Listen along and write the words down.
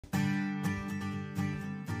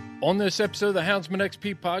On this episode of the Houndsman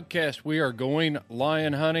XP podcast, we are going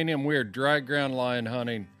lion hunting, and we are dry ground lion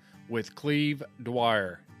hunting with Cleave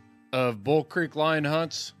Dwire of Bull Creek Lion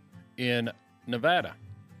Hunts in Nevada.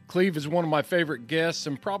 Cleave is one of my favorite guests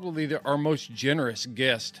and probably our most generous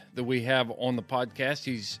guest that we have on the podcast.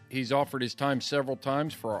 He's offered his time several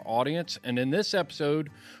times for our audience, and in this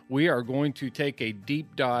episode, we are going to take a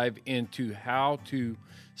deep dive into how to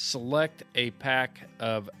select a pack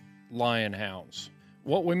of lion hounds.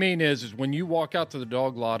 What we mean is when you walk out to the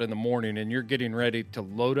dog lot in the morning and you're getting ready to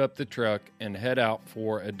load up the truck and head out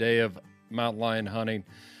for a day of mountain lion hunting,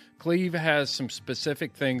 Cleave has some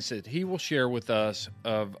specific things that he will share with us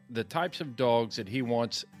of the types of dogs that he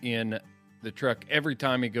wants in the truck every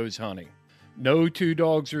time he goes hunting. No two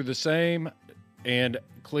dogs are the same, and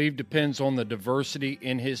Cleave depends on the diversity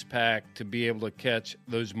in his pack to be able to catch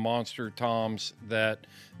those monster toms that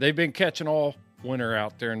they've been catching all winter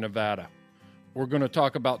out there in Nevada. We're going to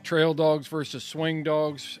talk about trail dogs versus swing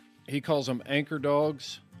dogs. He calls them anchor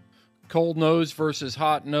dogs. Cold nose versus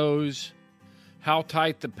hot nose. How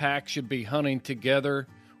tight the pack should be hunting together.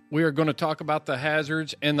 We are going to talk about the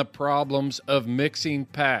hazards and the problems of mixing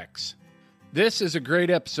packs. This is a great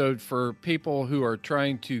episode for people who are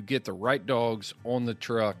trying to get the right dogs on the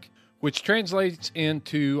truck, which translates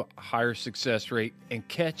into a higher success rate and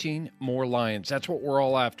catching more lions. That's what we're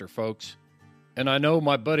all after, folks. And I know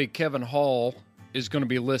my buddy Kevin Hall is going to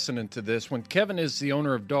be listening to this one. Kevin is the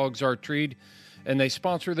owner of Dogs Are Treed, and they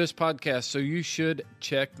sponsor this podcast, so you should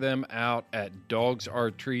check them out at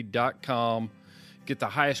dogsartreed.com. Get the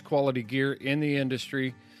highest quality gear in the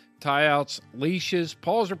industry. Tie-outs, leashes,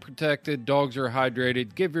 paws are protected, dogs are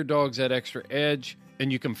hydrated. Give your dogs that extra edge,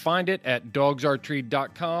 and you can find it at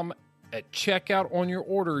dogsartreed.com. At checkout on your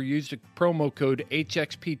order, use the promo code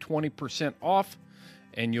HXP 20% off,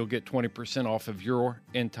 and you'll get 20% off of your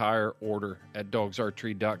entire order at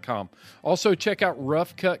dogsartreed.com. Also, check out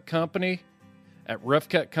Rough Cut Company at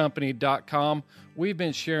roughcutcompany.com. We've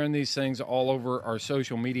been sharing these things all over our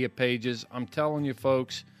social media pages. I'm telling you,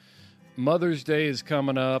 folks, Mother's Day is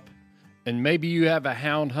coming up, and maybe you have a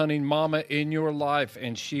hound hunting mama in your life,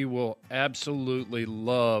 and she will absolutely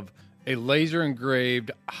love a laser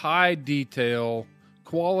engraved, high detail,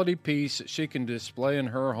 quality piece that she can display in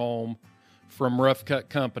her home from Rough Cut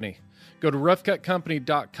Company. Go to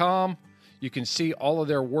roughcutcompany.com. You can see all of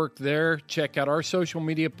their work there. Check out our social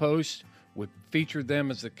media posts. We featured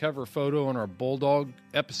them as the cover photo on our Bulldog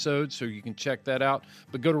episode, so you can check that out.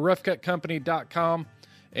 But go to roughcutcompany.com,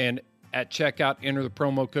 and at checkout, enter the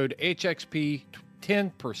promo code HXP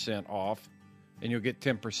 10% off, and you'll get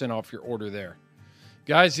 10% off your order there.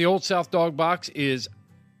 Guys, the Old South Dog Box is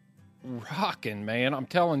rocking, man. I'm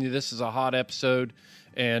telling you, this is a hot episode,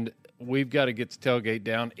 and we've got to get the tailgate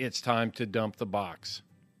down. It's time to dump the box.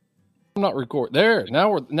 I'm not recording. There,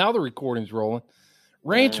 now the recording's rolling.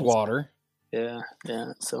 Ranch water. Yeah.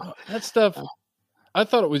 So that stuff, I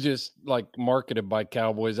thought it was just like marketed by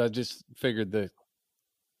cowboys. I just figured the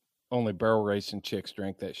only barrel racing chicks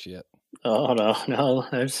drank that shit. Oh no.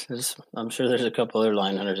 There's I'm sure there's a couple other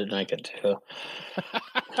line hunters that drink it too.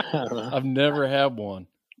 I've never had one.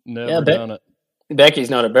 Never done it. Becky's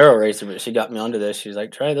not a barrel racer, but she got me onto this. She's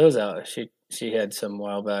like, try those out. She had some a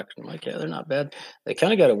while back. I'm like, yeah, they're not bad. They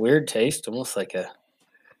kind of got a weird taste, almost like a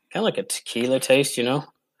tequila taste, you know.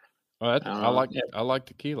 I like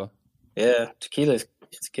tequila. Yeah, tequila's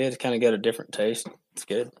it's good. It's kind of got a different taste. It's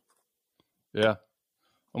good. Yeah,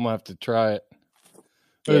 I'm gonna have to try it.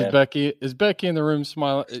 Is Becky in the room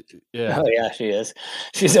smiling? Yeah. Oh yeah, she is.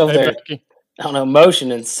 She's over there. Becky. I don't know,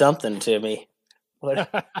 motioning something to me. What?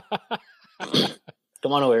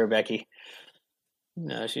 Come on over here, Becky.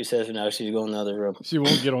 No, she says no. She's going in the other room. She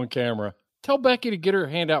won't get on camera. Tell Becky to get her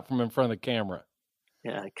hand out from in front of the camera.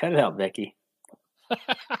 Yeah, cut it out, Becky.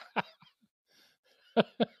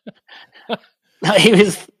 No, he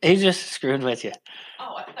just screwed with you.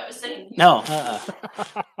 Oh, I thought that was saying. No.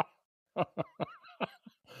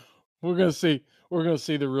 We're gonna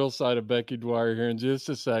see the real side of Becky Dwire here in just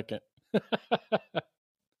a second.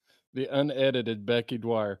 The unedited Becky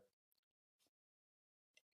Dwire.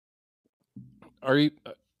 Are you?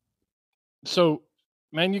 So,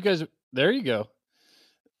 man, you guys. There you go.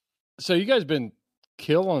 So you guys been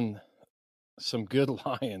killing some good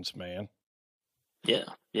lions, man. Yeah,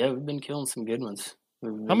 we've been killing some good ones.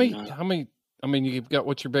 How many? I mean, you've got,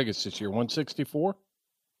 what's your biggest this year? 164.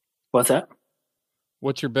 What's that?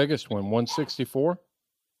 What's your biggest one? 164.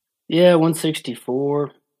 Yeah,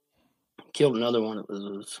 164. Killed another one. It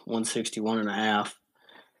was 161 and a half,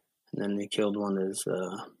 and then they killed one that was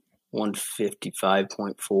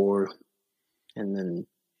 155.4, and then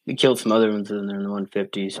we killed some other ones in there in the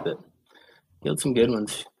 150s, but killed some good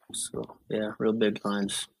ones. So yeah, real big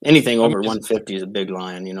lines. Anything over 150 is a big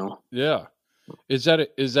line, you know. Yeah. Is that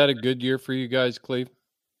a good year for you guys, Cleve?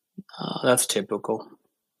 That's typical.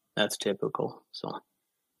 So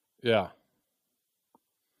yeah,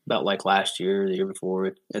 about like last year, the year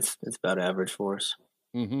before, it's about average for us.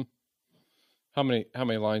 Mm-hmm. How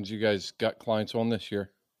many lines you guys got clients on this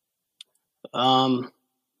year? Well,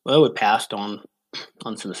 we passed on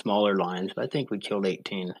some smaller lines, but I think we killed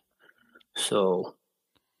 18. So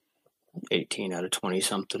 18 out of 20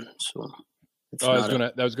 something. So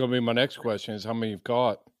that was gonna be my next question, is how many you've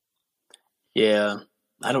caught. Yeah,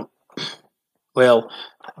 well,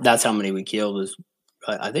 that's how many we killed, is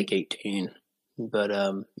I think 18. But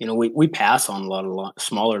you know, we pass on a lot of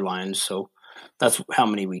smaller lines, so that's how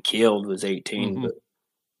many we killed was 18. Mm-hmm.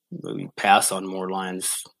 But we pass on more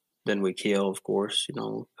lines than we kill, of course. You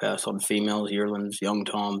know, pass on females, yearlings, young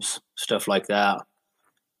toms, stuff like that.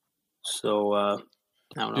 So I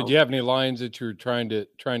don't know. Did you have any lines that you were trying to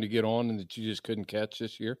get on and that you just couldn't catch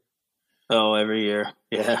this year? Oh, every year.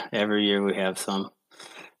 Yeah, every year we have some.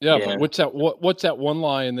 Yeah, but what's that one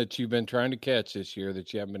lion that you've been trying to catch this year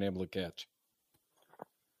that you haven't been able to catch?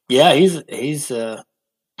 Yeah, he's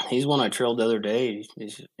one I trailed the other day.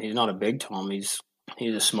 He's not a big tom. He's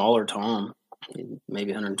a smaller tom,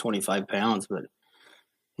 maybe 125 pounds, but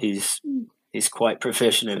he's quite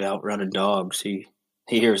proficient at outrunning dogs. He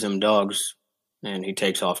hears them dogs and he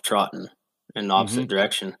takes off trotting in the opposite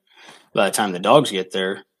direction. By the time the dogs get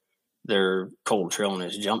there, they're cold trailing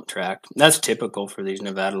his jump track. That's typical for these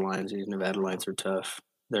Nevada lines. These Nevada lines are tough.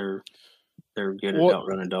 They're good at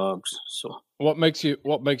outrunning dogs. So what makes you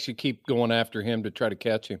keep going after him to try to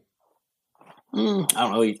catch him? I don't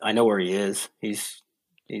know. I know where he is. He's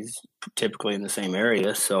typically in the same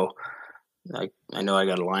area, so I know I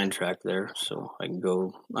got a line track there, so I can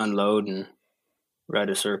go unload and ride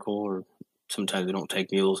a circle, or sometimes we don't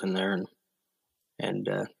take mules in there and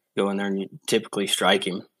go in there and you typically strike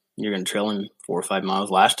him. You're going to trail him 4 or 5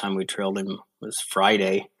 miles. Last time we trailed him was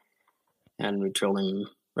Friday, and we trailed him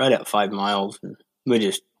right at 5 miles, and we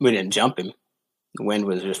didn't jump him. The wind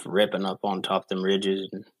was just ripping up on top of them ridges,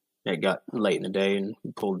 and it got late in the day, and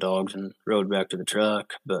we pulled dogs and rode back to the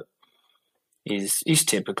truck. But he's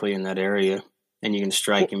typically in that area, and you can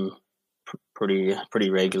strike him pretty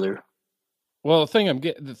regular. Well, the thing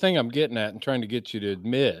I'm getting at and trying to get you to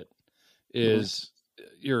admit is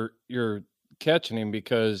you're catching him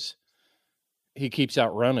because he keeps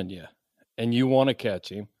outrunning you, and you want to catch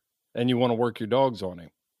him, and you want to work your dogs on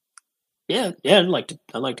him. Yeah, I'd like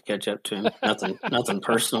to catch up to him. Nothing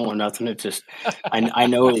personal or nothing. It's just I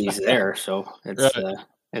know he's there, so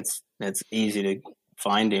it's easy to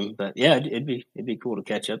find him. But yeah, it'd be cool to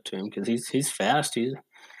catch up to him because he's fast.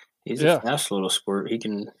 He's a fast little squirt. He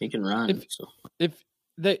can run.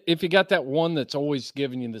 If you got that one that's always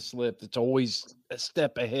giving you the slip, that's always a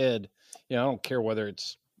step ahead, you know, I don't care whether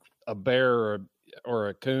it's a bear or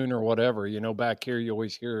a coon or whatever. You know, back here you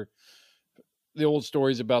always hear the old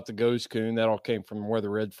stories about the ghost coon. That all came from where the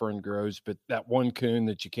red fern grows. But that one coon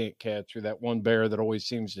that you can't catch, or that one bear that always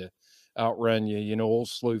seems to outrun you, you know, old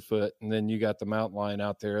Slewfoot. And then you got the mountain lion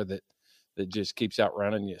out there that just keeps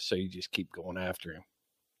outrunning you. So you just keep going after him.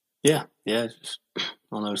 Yeah. It's just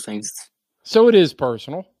one of those things. So it is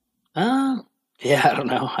personal. Yeah, I don't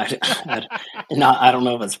know. I don't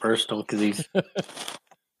know if it's personal because I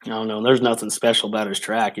don't know. There's nothing special about his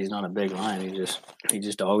track. He's not a big lion. He's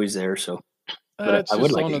just always there. So, but I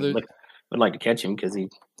would like to catch him because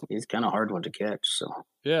he's kind of hard one to catch. So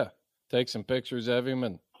yeah, take some pictures of him,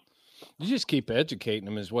 and you just keep educating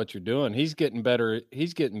him is what you're doing. He's getting better.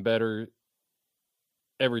 He's getting better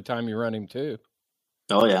every time you run him too.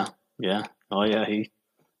 Oh yeah. Oh yeah. He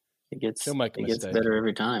gets better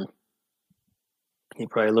every time. He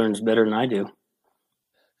probably learns better than I do.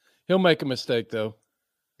 He'll make a mistake though.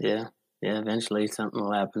 Yeah. Eventually something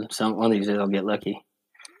will happen. One of these days I'll get lucky.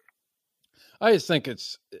 I just think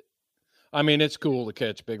it's cool to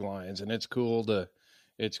catch big lions, and it's cool to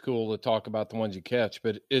talk about the ones you catch,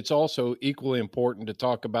 but it's also equally important to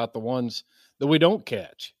talk about the ones that we don't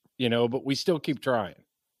catch, you know, but we still keep trying.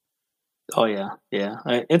 Oh yeah.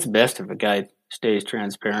 It's best if a guy stays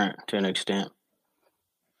transparent to an extent.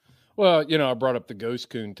 Well, you know, I brought up the ghost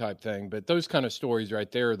coon type thing, but those kind of stories right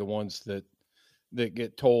there are the ones that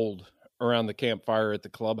get told around the campfire at the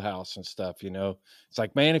clubhouse and stuff. You know, it's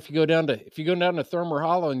like, man, if you go down to Thermal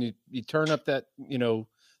Hollow and you turn up that, you know,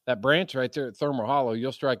 that branch right there at Thermal Hollow,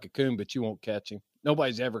 you'll strike a coon, but you won't catch him.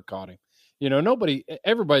 Nobody's ever caught him. You know,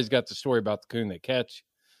 everybody's got the story about the coon they catch,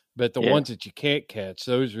 but the ones that you can't catch,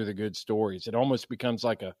 those are the good stories. It almost becomes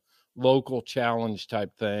like a local challenge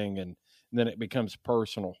type thing, and then it becomes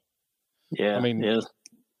personal. Yeah, I mean,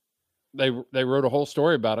 they wrote a whole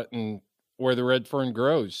story about it and where the red fern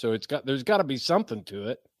grows. So there's got to be something to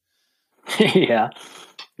it. Yeah.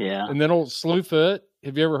 And then Old Slewfoot.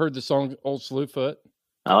 Have you ever heard the song Old Slewfoot?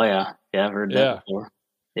 Oh yeah. Yeah, I've heard that before.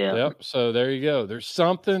 Yeah. Yep. So there you go. There's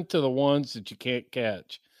something to the ones that you can't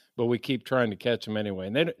catch, but we keep trying to catch them anyway.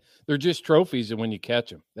 And they're just trophies. And when you catch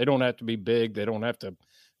them, they don't have to be big. They don't have to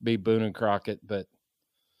be Boone and Crockett. But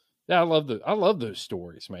yeah, I love those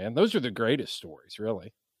stories, man. Those are the greatest stories,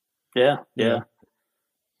 really. Yeah. You Yeah. know,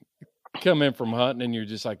 come in from hunting and you're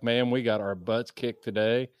just like, man, we got our butts kicked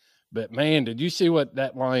today. But man, did you see what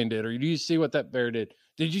that lion did? Or did you see what that bear did?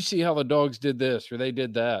 Did you see how the dogs did this or they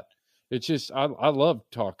did that? It's just I love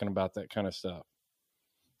talking about that kind of stuff.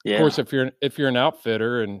 Yeah. Of course, if you're an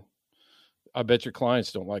outfitter, and I bet your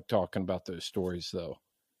clients don't like talking about those stories, though.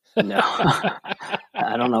 No,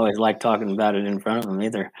 I don't always like talking about it in front of them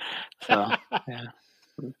either. So, yeah.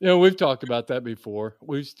 You know, we've talked about that before.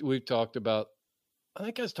 We've talked about. I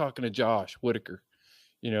think I was talking to Josh Whitaker,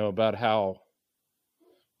 you know, about how,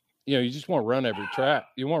 you know, you just want to run every track.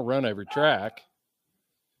 You want to run every track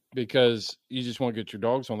because you just want to get your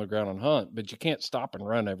dogs on the ground and hunt, but you can't stop and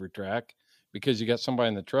run every track because you got somebody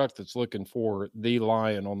in the truck that's looking for the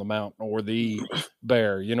lion on the mountain or the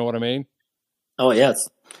bear. You know what I mean? Oh yeah,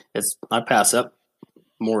 it's I pass up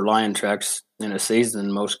more lion tracks in a season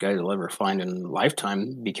than most guys will ever find in a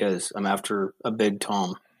lifetime because I'm after a big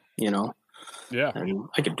tom, you know. Yeah. And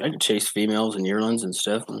I could chase females and yearlings and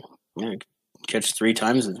stuff, and you know, catch 3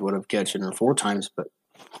 times is what I've catching or 4 times, but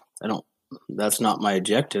that's not my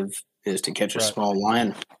objective, is to catch a small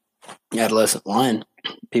lion, adolescent lion.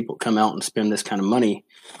 People come out and spend this kind of money.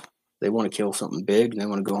 They want to kill something big, and they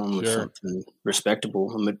want to go home with something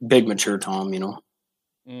respectable, a big mature tom, you know.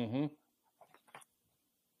 Mm-hmm.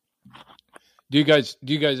 Do you guys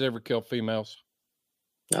ever kill females?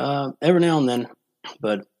 Every now and then,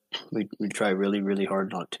 but we try really, really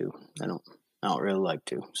hard not to. I don't really like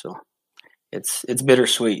to. So it's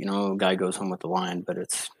bittersweet, you know. A guy goes home with the lion, but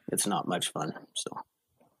it's not much fun. So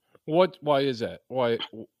why is that? Why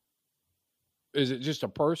is it just a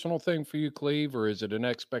personal thing for you, Cleave, or is it an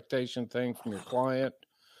expectation thing from your client?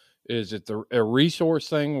 Is it a resource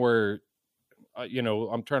thing where, you know,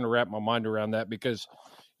 I'm trying to wrap my mind around that because,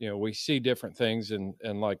 you know, we see different things and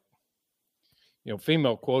like, you know,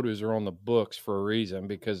 female quotas are on the books for a reason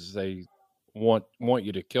because they want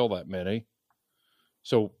you to kill that many.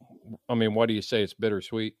 So, I mean, why do you say it's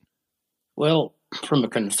bittersweet? Well, from a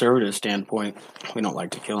conservative standpoint, we don't like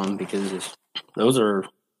to kill them because those are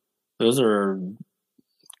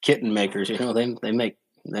kitten makers. You know, they make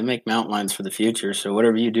mountain lions for the future. So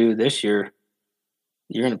whatever you do this year,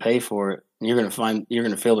 you're going to pay for it. And you're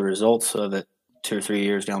going to feel the results of it 2 or 3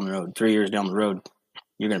 years down the road. 3 years down the road,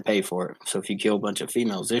 you're going to pay for it. So if you kill a bunch of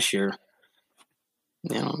females this year,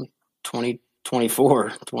 you know, 2024,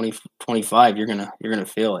 2025, you're going to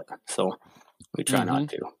feel it. So we try not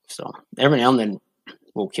to. So every now and then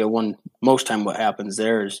we'll kill one. Most time what happens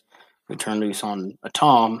there is we turn loose on a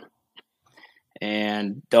tom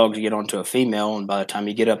and dogs get onto a female, and by the time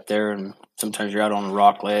you get up there, and sometimes you're out on a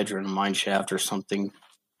rock ledge or in a mine shaft or something,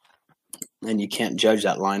 and you can't judge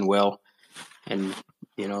that line well, and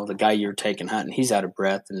you know the guy you're taking hunting, he's out of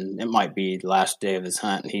breath, and it might be the last day of his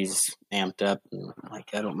hunt, and he's amped up, and like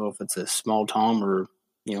I don't know if it's a small tom or,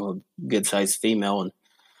 you know, a good sized female, and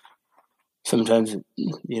sometimes,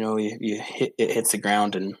 you know, it hits the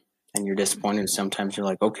ground and you're disappointed. Sometimes you're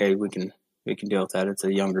like, okay, we can deal with that. It's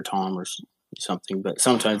a younger tom or something, but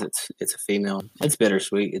sometimes it's a female. It's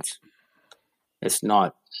bittersweet. It's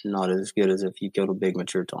not as good as if you killed a big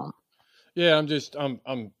mature tom. Yeah,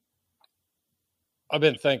 I've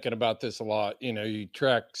been thinking about this a lot. You know, you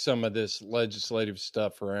track some of this legislative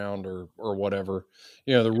stuff around or whatever,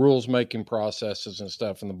 you know, the rules making processes and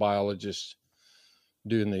stuff, and the biologists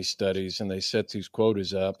doing these studies, and they set these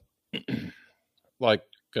quotas up like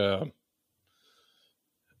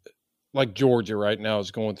Georgia right now is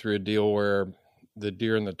going through a deal where the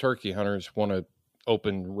deer and the turkey hunters want to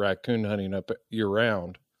open raccoon hunting up year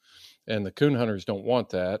round, and the coon hunters don't want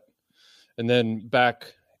that. And then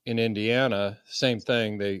back in Indiana, same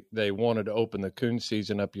thing. They wanted to open the coon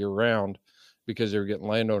season up year round because they were getting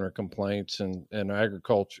landowner complaints and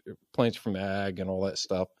agriculture complaints from ag and all that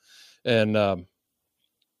stuff. And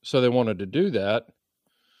so they wanted to do that.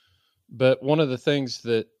 But one of the things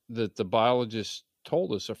that the biologists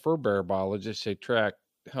told us, a fur bearer biologist, they tracked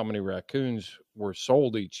how many raccoons were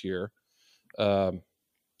sold each year. And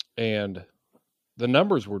the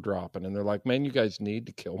numbers were dropping, and they're like, man, you guys need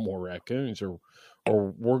to kill more raccoons or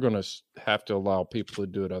we're going to have to allow people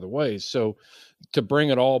to do it other ways. So to bring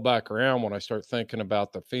it all back around, when I start thinking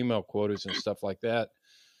about the female quotas and stuff like that,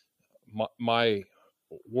 my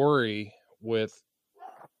worry with,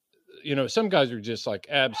 some guys are just like,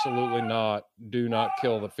 absolutely not, do not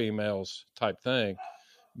kill the females type thing.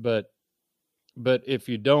 But if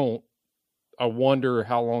you don't, I wonder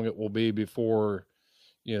how long it will be before,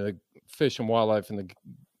 the Fish and Wildlife and the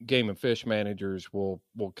game and fish managers will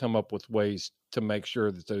come up with ways to make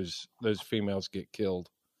sure that those females get killed.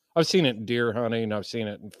 I've seen it in deer hunting. I've seen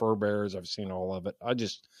it in fur bears. I've seen all of it.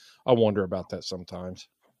 I wonder about that sometimes.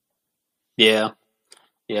 Yeah.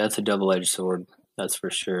 Yeah. It's a double-edged sword. That's for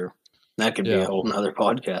sure. That could be a whole nother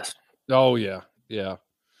podcast. Oh yeah. Yeah.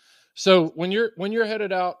 So when you're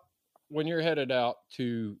headed out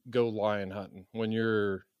to go lion hunting, when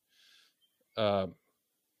you're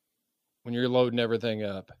loading everything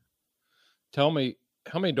up, tell me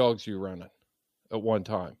how many dogs you running at one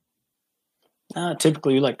time?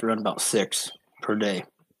 Typically, we like to run about 6 per day.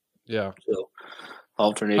 Yeah. So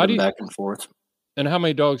alternate them back and forth. And how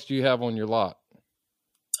many dogs do you have on your lot?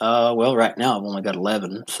 Well, right now I've only got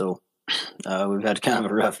 11. So we've had kind of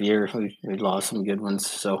a rough year. We lost some good ones.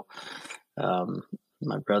 So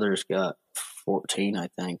my brother's got 14, I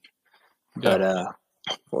think. But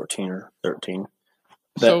 14 or 13.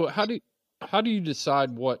 But, so how do you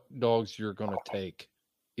decide what dogs you're going to take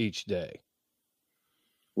each day?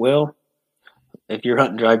 Well, if you're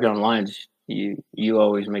hunting dry ground lions, you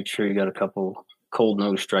always make sure you got a couple cold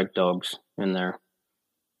nose strike dogs in there.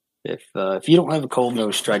 If you don't have a cold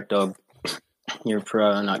nose strike dog, you're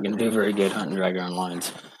probably not going to do very good hunting dry ground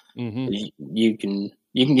lions. Mm-hmm. You can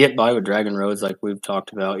get by with dragon roads like we've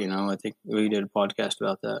talked about. I think we did a podcast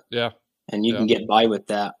about that. Yeah, and you can get by with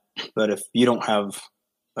that. But if you don't have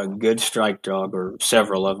a good strike dog or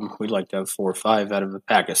several of them, we'd like to have 4 or 5 out of a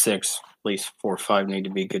pack of 6. At least 4 or 5 need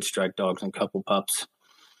to be good strike dogs and a couple pups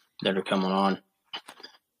that are coming on.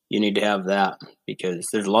 You need to have that because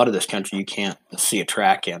there's a lot of this country you can't see a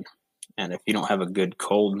track in. And if you don't have a good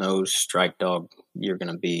cold nose strike dog, you're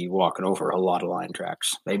going to be walking over a lot of lion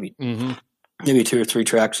tracks, maybe 2 or 3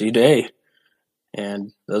 tracks a day.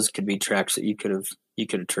 And those could be tracks that you could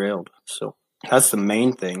have trailed. So that's the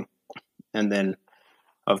main thing. And then,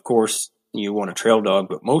 of course, you want a trail dog,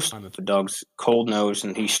 but most of the dog's cold nose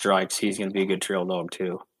and he strikes, he's going to be a good trail dog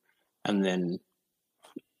too. And then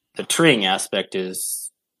the treeing aspect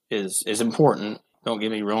is important. Don't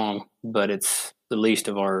get me wrong, but it's the least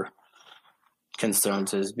of our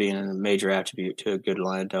concerns as being a major attribute to a good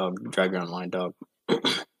lion dog, dry ground lion dog.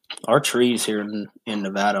 Our trees here in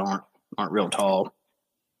Nevada aren't real tall,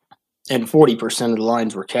 and 40% of the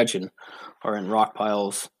lines we're catching are in rock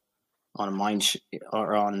piles on a mine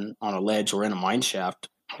or on a ledge or in a mine shaft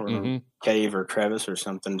or a cave or crevice or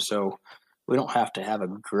something. So we don't have to have a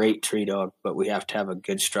great tree dog, but we have to have a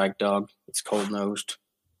good strike dog. It's cold nosed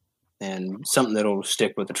and something that'll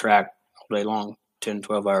stick with the track all day long, 10,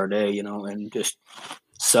 12 hour day, and just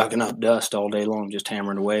sucking up dust all day long, just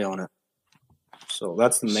hammering away on it. So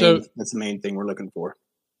that's the main thing we're looking for.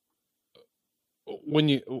 When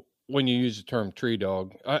you use the term tree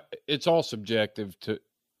dog, it's all subjective to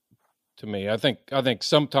me. I think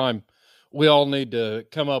sometime we all need to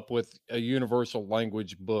come up with a universal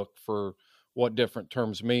language book for what different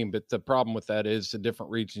terms mean. But the problem with that is the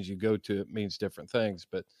different regions you go to, it means different things.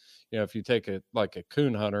 But if you take a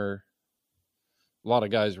coon hunter, a lot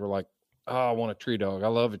of guys were like, "Oh, I want a tree dog. I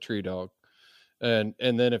love a tree dog." And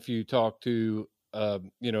then if you talk to a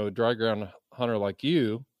dry ground hunter like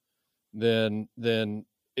you, then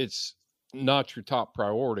it's not your top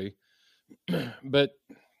priority. But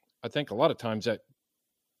I think a lot of times that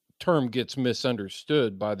term gets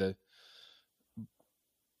misunderstood by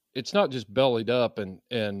it's not just bellied up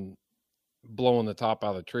and blowing the top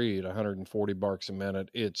out of the tree at 140 barks a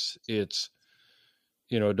minute. It's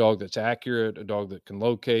a dog that's accurate, a dog that can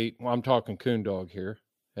locate. Well, I'm talking coon dog here,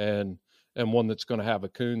 and one that's going to have a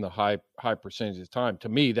coon the high percentage of the time. To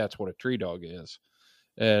me, that's what a tree dog is.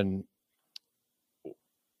 And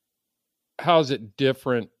how's it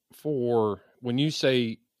different for when you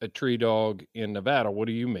say a tree dog in Nevada? What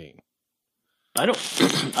do you mean? I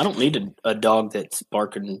don't need a dog that's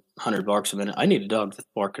barking 100 barks a minute. I need a dog that's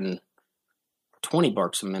barking 20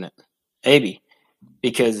 barks a minute, maybe,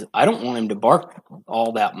 because I don't want him to bark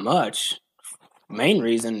all that much. Main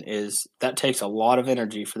reason is that takes a lot of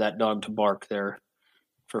energy for that dog to bark there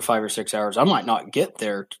for 5 or 6 hours. I might not get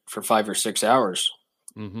there for 5 or 6 hours.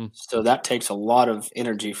 Mm-hmm. So that takes a lot of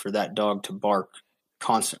energy for that dog to bark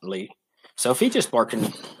constantly. So if he's just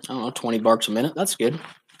barking, 20 barks a minute, that's good.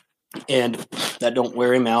 And that don't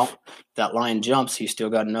wear him out. That lion jumps, he's still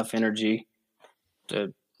got enough energy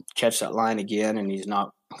to catch that lion again, and he's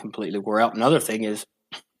not completely wore out. Another thing is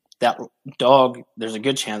that dog, there's a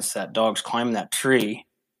good chance that dog's climbing that tree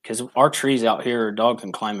because our trees out here, a dog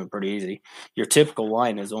can climb them pretty easy. Your typical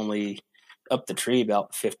line is only up the tree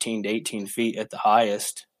about 15 to 18 feet at the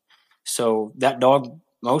highest. So that dog,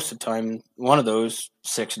 most of the time, one of those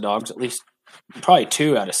 6 dogs, at least probably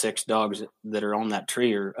 2 out of 6 dogs that are on that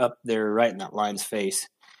tree are up there right in that line's face.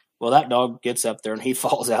 Well, that dog gets up there and he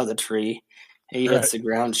falls out of the tree. He hits the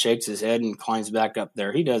ground, shakes his head, and climbs back up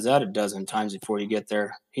there. He does that a dozen times before you get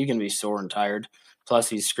there. He can be sore and tired. Plus,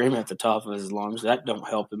 he's screaming at the top of his lungs. That don't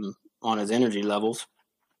help him on his energy levels.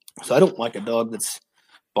 So I don't like a dog that's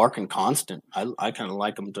barking constant. I kind of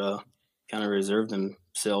like them to kind of reserve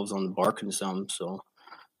themselves on the barking some. So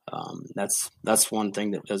that's one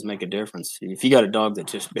thing that does make a difference. If you got a dog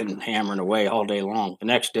that's just been hammering away all day long, the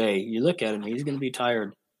next day you look at him, he's going to be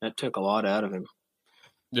tired. That took a lot out of him.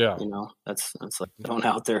 Yeah. That's like going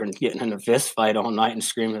out there and getting in a fist fight all night and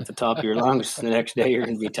screaming at the top of your lungs. The next day you're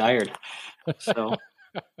going to be tired. So,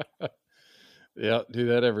 yeah, do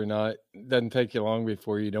that every night. Doesn't take you long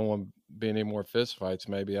before you don't want to be any more fist fights.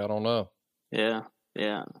 Maybe, I don't know. Yeah.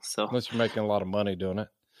 So unless you're making a lot of money doing it.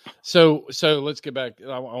 So let's get back.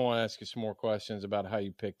 I want to ask you some more questions about how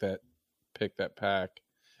you pick that pack,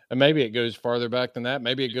 and maybe it goes farther back than that.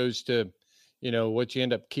 Maybe it goes to, what you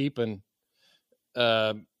end up keeping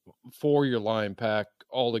for your lion pack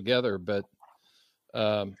altogether. But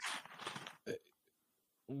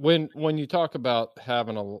when you talk about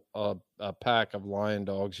having a pack of lion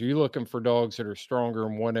dogs, are you looking for dogs that are stronger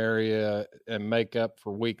in one area and make up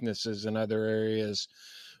for weaknesses in other areas?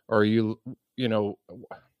 Or are you,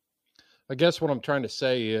 I guess what I'm trying to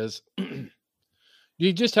say is,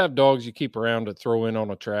 you just have dogs you keep around to throw in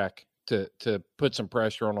on a track to put some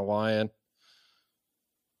pressure on a lion?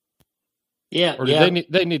 Yeah. Or do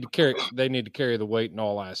they need to carry the weight in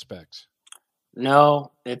all aspects?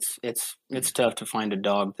 No, it's tough to find a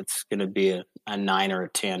dog that's going to be a 9 or a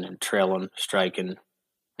 10 and trailing, striking,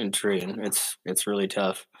 and treeing. It's really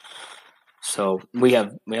tough. So we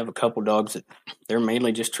have a couple dogs that they're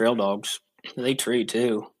mainly just trail dogs. They tree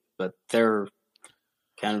too, but they're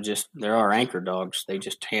kind of they're our anchor dogs. They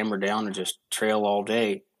just hammer down and just trail all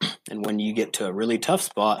day. And when you get to a really tough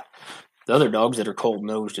spot, the other dogs that are cold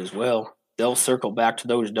nosed as well, they'll circle back to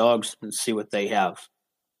those dogs and see what they have.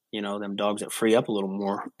 Them dogs that free up a little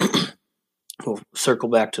more will circle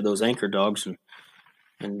back to those anchor dogs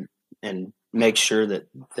and make sure that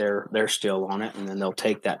they're still on it, and then they'll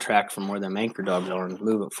take that track from where them anchor dogs are and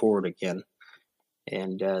move it forward again.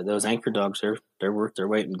 And those anchor dogs, they're worth their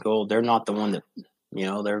weight in gold. They're not the one that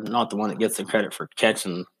they're not the one that gets the credit for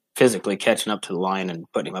physically catching up to the lion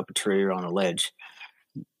and putting him up a tree or on a ledge.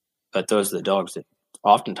 But those are the dogs that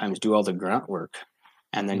oftentimes do all the grunt work.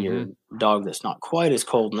 And then your dog that's not quite as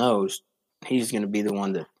cold nosed, he's going to be the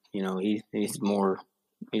one that he's more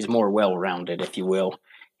well rounded, if you will.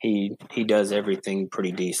 He does everything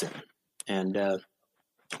pretty decent, and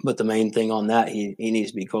but the main thing on that, he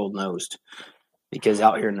needs to be cold nosed, because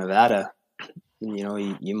out here in Nevada,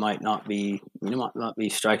 you might not be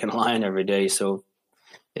striking a lion every day. So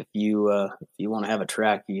if you want to have a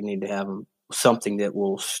track, you need to have something that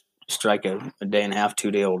will strike a day and a half,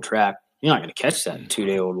 2 day old track. You're not going to catch that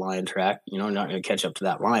 2-day-old lion track. You're not going to catch up to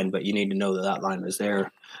that line, but you need to know that line is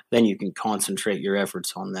there. Then you can concentrate your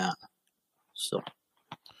efforts on that. So,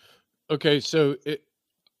 okay. So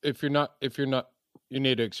if you're not, you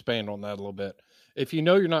need to expand on that a little bit. If you're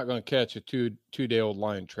not going to catch a 2-day-old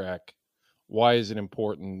lion track, why is it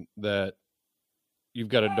important that you've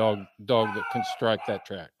got a dog that can strike that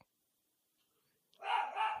track?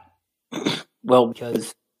 Well,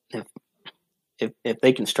 because if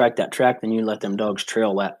they can strike that track, then you let them dogs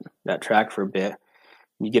trail that track for a bit.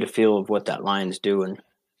 You get a feel of what that lion's doing.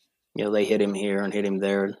 They hit him here and hit him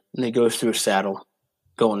there, and he goes through a saddle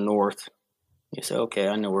going north. You say, okay,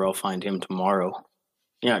 I know where I'll find him tomorrow.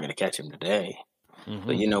 You're not going to catch him today,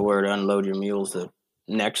 but you know where to unload your mules the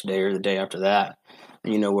next day or the day after that.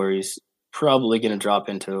 And you know where he's probably going to drop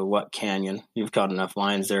into what canyon. You've caught enough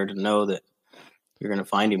lions there to know that you're going to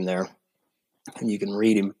find him there. And you can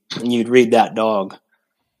read him, and you'd read that dog.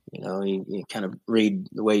 You kind of read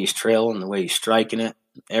the way he's trailing, the way he's striking it,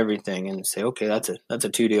 everything, and say, okay, that's a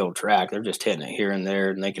 2-day-old track. They're just hitting it here and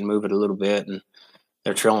there, and they can move it a little bit, and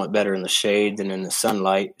they're trailing it better in the shade than in the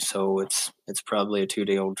sunlight. So it's probably a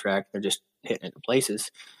 2-day-old track. They're just hitting it in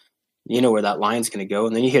places. You know where that line's going to go,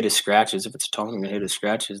 and then you hit his scratches. If it's a tongue, you're going to hit his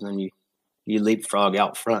scratches, and then you leapfrog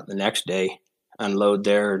out front the next day, unload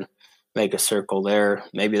there, and make a circle there.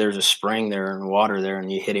 Maybe there's a spring there and water there,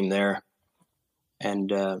 and you hit him there.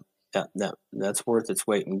 And that's worth its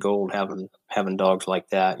weight in gold, having dogs like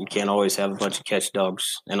that. You can't always have a bunch of catch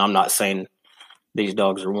dogs. And I'm not saying these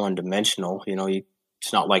dogs are one-dimensional.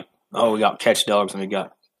 It's not like, oh, we got catch dogs and we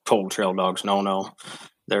got cold trail dogs. No,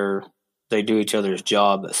 they do each other's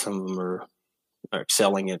job, but some of them are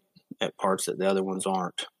excelling at parts that the other ones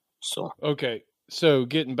aren't. So okay, so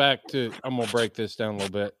getting back to, I'm gonna break this down a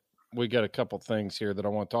little bit. We got a couple things here that I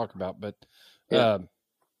want to talk about, but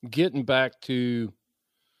getting back to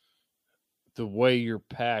the way your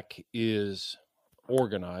pack is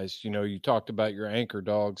organized, you talked about your anchor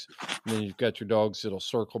dogs, and then you've got your dogs that'll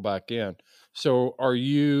circle back in. So are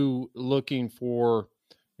you looking for,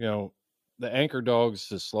 the anchor dogs,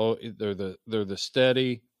 they're the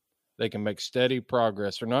steady, they can make steady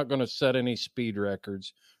progress. They're not going to set any speed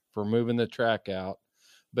records for moving the track out.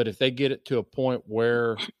 But if they get it to a point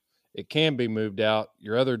where it can be moved out,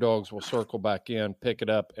 your other dogs will circle back in, pick it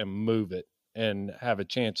up, and move it, and have a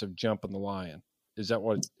chance of jumping the lion. Is that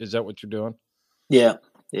what you're doing? Yeah,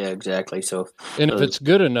 exactly. So, and if it's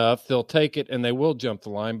good enough, they'll take it and they will jump the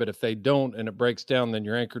line. But if they don't and it breaks down, then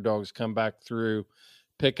your anchor dogs come back through,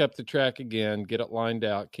 pick up the track again, get it lined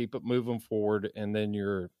out, keep it moving forward, and then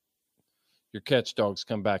your catch dogs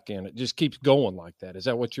come back in. It just keeps going like that. Is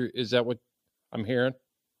that what I'm hearing?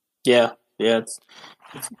 Yeah, it's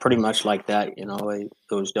pretty much like that.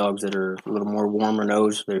 Those dogs that are a little more warmer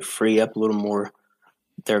nose, they free up a little more.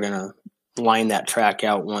 They're gonna line that track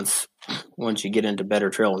out once you get into better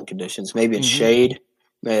trailing conditions. Maybe it's shade,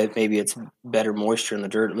 maybe it's better moisture in the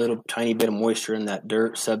dirt, a little tiny bit of moisture in that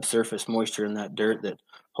dirt, subsurface moisture in that dirt that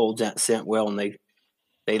holds that scent well, and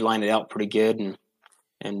they line it out pretty good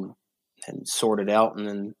and sort it out. And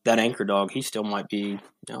then that anchor dog, he still might be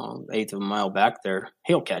eighth of a mile back there.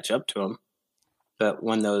 He'll catch up to him. But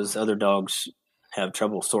when those other dogs have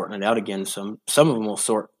trouble sorting it out again, some of them will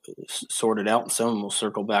sort it out, and some of them will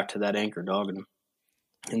circle back to that anchor dog,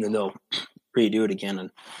 and then they'll redo it again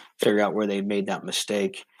and figure out where they made that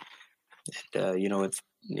mistake. And, it's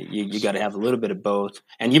you got to have a little bit of both.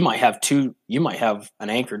 And you might have an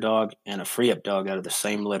anchor dog and a free up dog out of the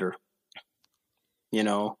same litter.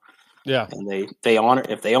 Yeah. And if they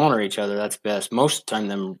honor each other, that's best. Most of the time,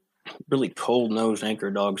 them really cold-nosed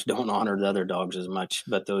anchor dogs don't honor the other dogs as much.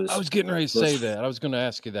 But I was getting ready to say that. I was going to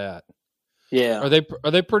ask you that. Yeah.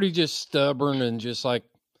 Are they pretty just stubborn and just like,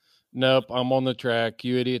 nope, I'm on the track.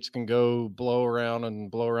 You idiots can go blow around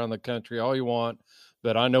the country all you want,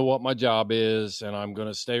 but I know what my job is, and I'm going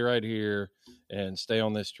to stay right here and stay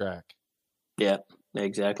on this track. Yeah,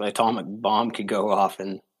 exactly. Atomic bomb could go off,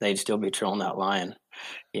 and they'd still be trailing that lion,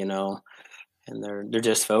 and they're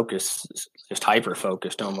just focused, just hyper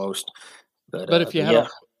focused almost. But if you had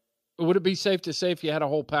would it be safe to say if you had a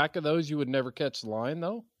whole pack of those, you would never catch the lion,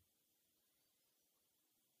 though?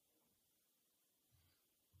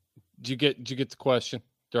 Did you get the question?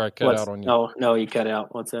 Did I cut out on you? No, you cut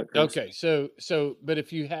out. What's that, Chris? Okay, so, but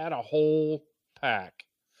if you had a whole pack,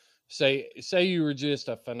 say you were just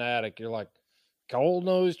a fanatic, you're like,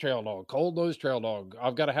 cold-nosed trail dog.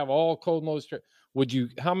 I've got to have all cold-nosed trail.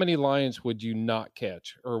 How many lions would you not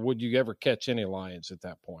catch, or would you ever catch any lions at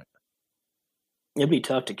that point? It'd be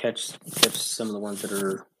tough to catch some of the ones that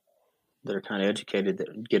are kind of educated,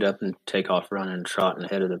 that get up and take off running and trotting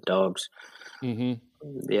ahead of the dogs. Mm-hmm.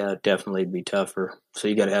 Yeah, definitely be tougher. So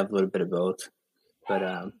you got to have a little bit of both.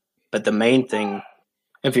 But the main thing,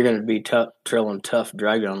 if you're going to be trailing tough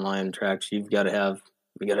drag down lion tracks, you got to have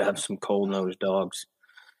some cold nosed dogs,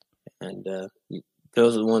 and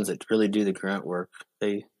those are the ones that really do the grunt work.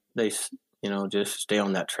 They just stay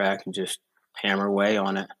on that track and just hammer away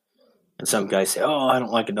on it. And some guys say, "Oh, I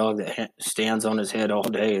don't like a dog that stands on his head all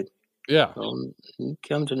day." Yeah, you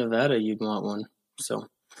come to Nevada, you'd want one. So.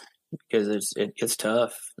 Because it's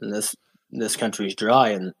tough, and this country's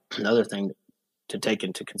dry. And another thing to take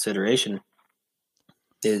into consideration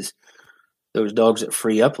is those dogs that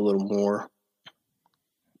free up a little more.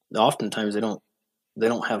 Oftentimes they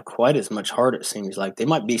don't have quite as much heart. It seems like they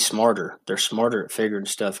might be smarter. They're smarter at figuring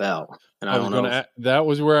stuff out. And I don't know. That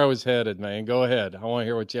was where I was headed, man. Go ahead. I want to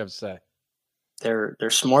hear what you have to say. They're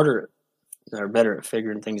smarter. They're better at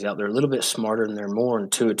figuring things out. They're a little bit smarter, and they're more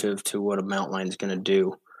intuitive to what a mountain lion is going to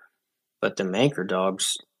do. But the anchor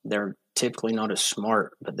dogs, they're typically not as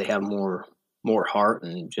smart, but they have more heart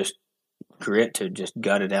and just grit to just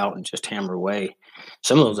gut it out and just hammer away.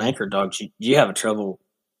 Some of those anchor dogs, you have trouble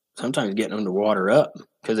sometimes getting them to water up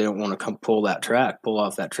because they don't want to come pull off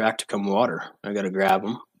that track to come water. I got to grab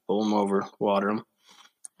them, pull them over, water them,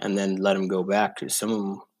 and then let them go back, because some of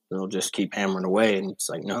them, they'll just keep hammering away. And it's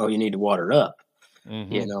like, no, you need to water up.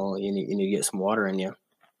 Mm-hmm. You need to get some water in you.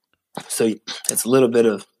 So it's a little bit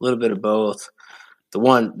of both.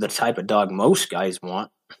 The type of dog most guys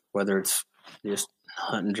want, whether it's just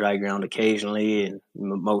hunting dry ground occasionally and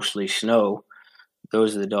mostly snow,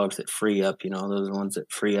 those are the dogs that free up. Those are the ones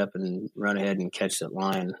that free up and run ahead and catch that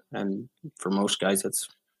lion. And for most guys,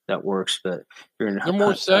 that works. But they're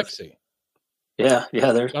more sexy. Yeah.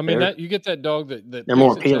 I mean, that you get that dog that they're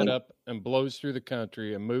more picks its head appealing up and blows through the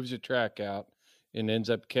country and moves a track out and ends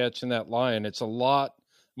up catching that lion. It's a lot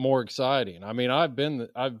more exciting. I mean,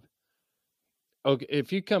 okay,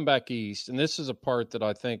 if you come back east, and this is a part that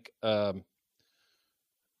I think a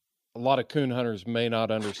lot of coon hunters may not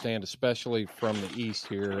understand, especially from the east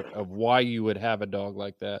here, of why you would have a dog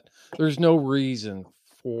like that. There's no reason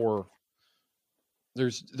for.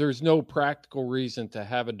 There's no practical reason to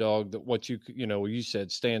have a dog that you said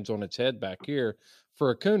stands on its head back here.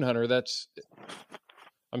 For a coon hunter,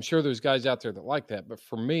 I'm sure there's guys out there that like that, but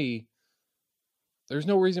for me, there's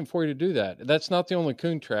no reason for you to do that. That's not the only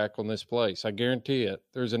coon track on this place. I guarantee it.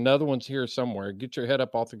 There's another one's here somewhere. Get your head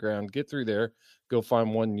up off the ground, get through there, go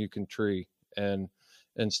find one you can tree and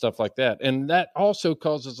stuff like that. And that also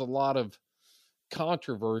causes a lot of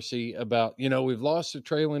controversy about, we've lost the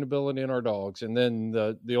trailing ability in our dogs. And then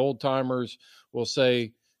the old timers will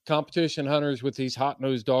say competition hunters with these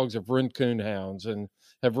hot-nosed dogs have run coon hounds and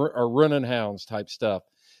are running hounds type stuff.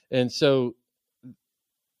 And so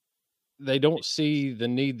they don't see the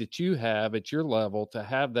need that you have at your level to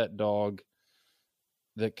have that dog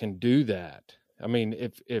that can do that. I mean,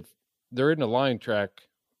 if there isn't a lion track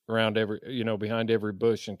around behind every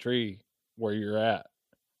bush and tree where you're at.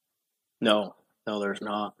 No, there's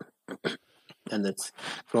not. And it's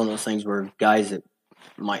one of those things where guys that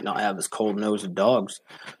might not have as cold-nosed dogs,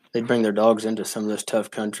 they bring their dogs into some of this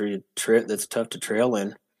tough country that's tough to trail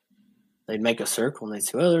in. They'd make a circle and they'd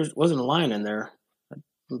say, well, there wasn't a lion in there.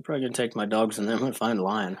 I'm probably going to take my dogs and then I'm going to find a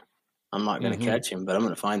lion. I'm not going to catch him, but I'm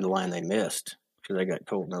going to find the lion they missed because they got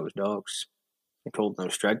cold-nosed dogs. The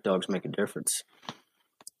cold-nosed strike dogs make a difference.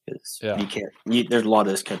 There's a lot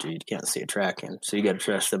of this country you can't see a track in, so you got to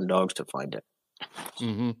trust them dogs to find it.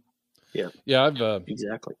 Mm-hmm. Yeah. I've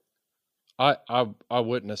exactly. I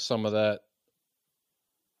witnessed some of that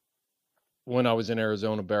when I was in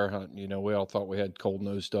Arizona bear hunting. We all thought we had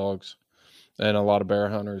cold-nosed dogs, and a lot of bear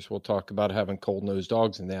hunters will talk about having cold-nosed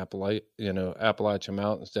dogs in the Appalachian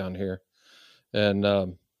Mountains down here. And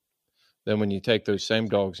then when you take those same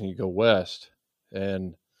dogs and you go west,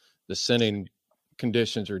 and the scenting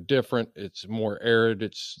conditions are different, it's more arid,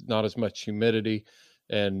 it's not as much humidity,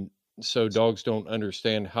 and so dogs don't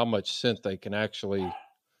understand how much scent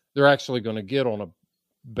they're actually going to get on a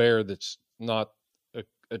bear that's not a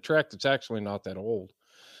track that's actually not that old.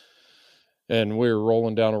 And we were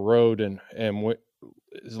rolling down a road, and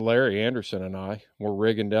Larry Anderson and I were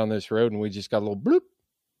rigging down this road, and we just got a little bloop.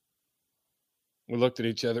 We looked at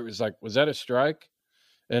each other. It was like, was that a strike?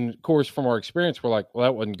 And of course, from our experience, we're like, well,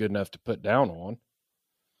 that wasn't good enough to put down on.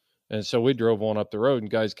 And so we drove on up the road, and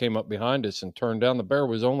guys came up behind us and turned down. The bear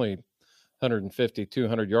was only 150,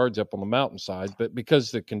 200 yards up on the mountainside. But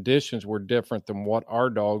because the conditions were different than what our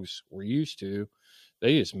dogs were used to,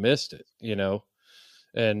 they just missed it,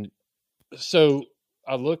 And so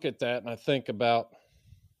I look at that and I think about,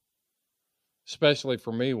 especially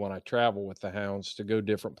for me when I travel with the hounds to go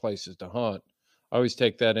different places to hunt, I always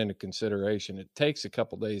take that into consideration. It takes a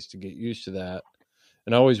couple days to get used to that.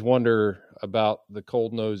 And I always wonder about the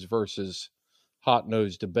cold nose versus hot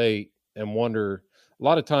nose debate, and wonder, a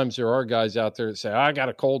lot of times there are guys out there that say, I got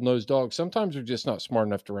a cold nosed dog. Sometimes they're just not smart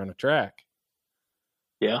enough to run a track.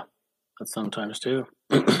 Yeah. That's sometimes too.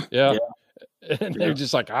 Yeah. And they're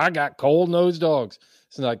just like, I got cold nosed dogs.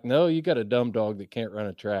 It's like, no, you got a dumb dog that can't run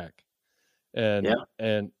a track.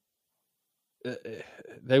 And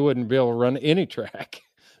they wouldn't be able to run any track.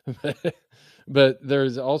 But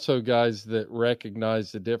there's also guys that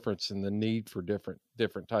recognize the difference and the need for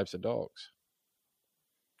different types of dogs.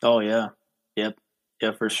 Oh yeah. Yep.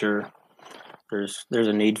 Yeah, for sure. There's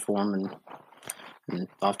a need for them, and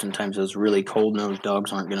oftentimes those really cold-nosed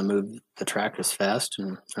dogs aren't going to move the track as fast,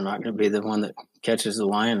 and they're not going to be the one that catches the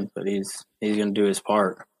lion, but he's going to do his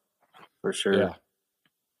part for sure.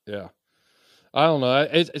 Yeah. I don't know.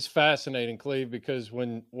 It's fascinating, Cleve, because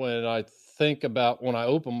when I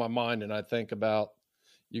open my mind and I think about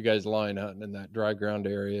you guys lion hunting in that dry ground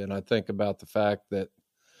area, and I think about the fact that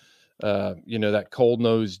that cold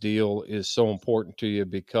nose deal is so important to you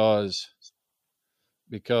because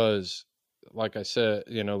like I said,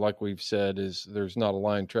 like we've said, is there's not a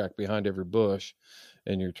lion track behind every bush,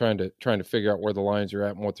 and you're trying to figure out where the lions are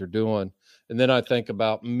at and what they're doing. And then I think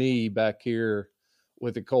about me back here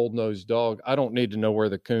with a cold nosed dog. I don't need to know where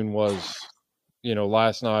the coon was,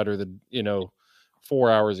 last night or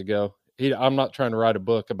 4 hours ago. I'm not trying to write a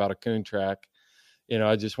book about a coon track.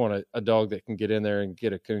 I just want a dog that can get in there and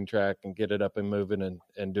get a coon track and get it up and moving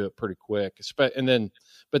and do it pretty quick. But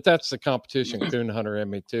that's the competition coon hunter in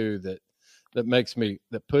me too, that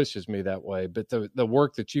pushes me that way. But the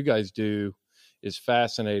work that you guys do is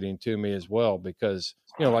fascinating to me as well, because,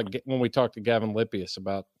 like when we talked to Gavin Lippius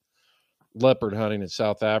about leopard hunting in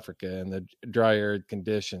South Africa and the dry arid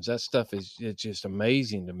conditions, that stuff it's just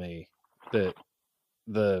amazing to me, that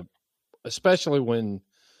especially when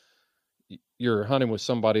you're hunting with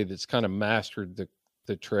somebody that's kind of mastered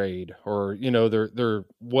the trade, or they're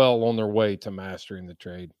well on their way to mastering the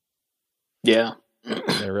trade. Yeah,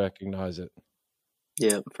 they recognize it.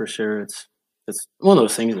 Yeah, for sure. It's one of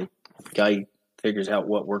those things that the guy figures out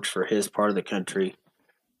what works for his part of the country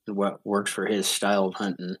and what works for his style of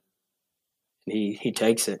hunting. He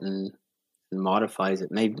takes it and modifies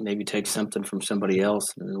it. Maybe takes something from somebody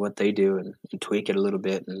else and what they do and tweak it a little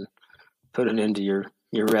bit and put it into your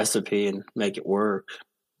recipe and make it work.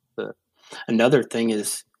 But another thing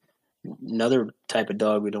is, another type of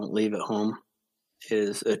dog we don't leave at home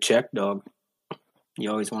is a check dog. You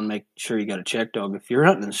always want to make sure you got a check dog. If you're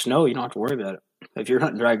hunting in the snow, you don't have to worry about it. If you're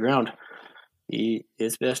hunting dry ground,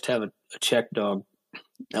 it's best to have a check dog,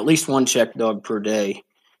 at least one check dog per day.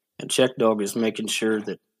 And check dog is making sure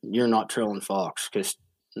that you're not trailing fox, because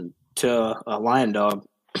to a lion dog,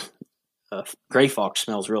 gray fox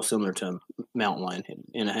smells real similar to a mountain lion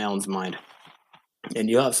in a hound's mind. And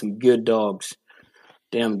you have some good dogs,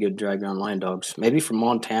 damn good dry ground lion dogs, maybe from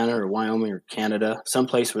Montana or Wyoming or Canada,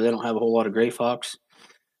 someplace where they don't have a whole lot of gray fox.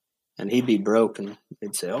 And he'd be broke, and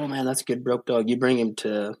they'd say, "Oh man, that's a good broke dog." You bring him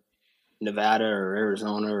to Nevada or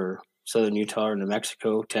Arizona or southern Utah or New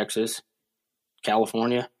Mexico, Texas,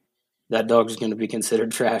 California, that dog's going to be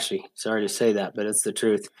considered trashy. Sorry to say that, but it's the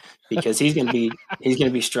truth, because he's going to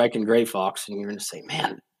be striking gray fox, and you're going to say,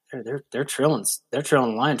 "Man, they're trailing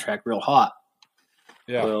lion track real hot."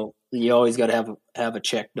 Yeah. Well, you always got to have a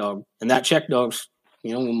check dog, and that check dog's,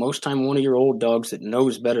 most time one of your old dogs that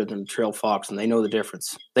knows better than trail fox, and they know the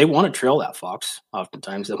difference. They want to trail that fox.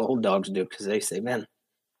 Oftentimes, the old dogs do, because they say, "Man,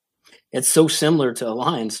 it's so similar to a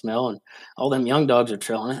lion smell," and all them young dogs are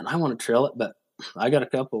trailing it, and I want to trail it, but we got a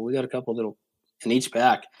couple that'll in each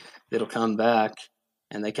pack that'll come back,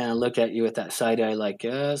 and they kind of look at you with that side eye like,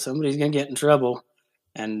 somebody's going to get in trouble.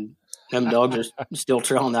 And them dogs are still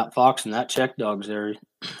trailing that fox, and that check dog's there.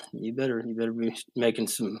 You better be making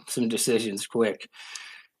some decisions quick.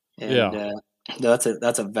 And that's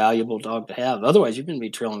a valuable dog to have. Otherwise, you're going to be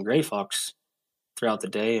trailing gray fox throughout the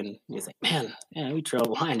day, and you think, man, we trailed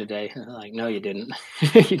a lion today. And like, no, you didn't.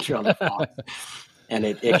 You trailed a fox. And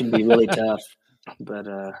it can be really tough. But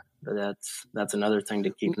that's another thing to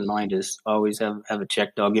keep in mind, is always have a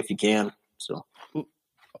check dog if you can. So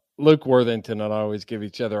Luke Worthington and I always give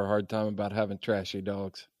each other a hard time about having trashy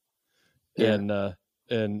dogs. Yeah.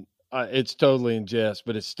 And it's totally in jest,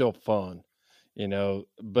 but it's still fun,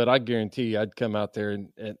 but I guarantee you I'd come out there and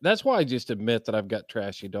that's why I just admit that I've got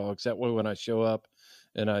trashy dogs. That way when I show up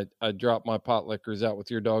and I drop my pot lickers out with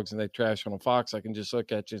your dogs and they trash on a fox, I can just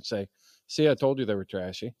look at you and say, "See, I told you they were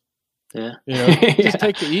trashy." Yeah. Just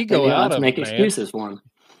take the ego out of it, make excuses for them.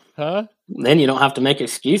 Huh? Then you don't have to make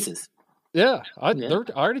excuses. Yeah. I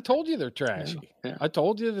already told you they're trashy. Yeah. I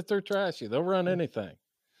told you that they're trashy. They'll run anything.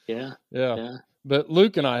 Yeah. But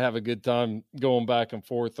Luke and I have a good time going back and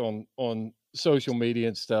forth on social media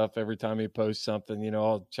and stuff. Every time he posts something,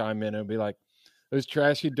 I'll chime in and be like, "Those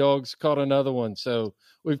trashy dogs caught another one." So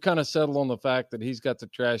we've kind of settled on the fact that he's got the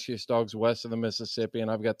trashiest dogs west of the Mississippi,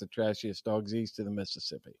 and I've got the trashiest dogs east of the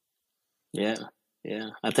Mississippi. Yeah.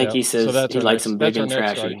 I think he says he likes them big and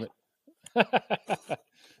trashy.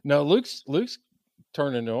 No, Luke's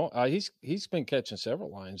turning on. He's been catching several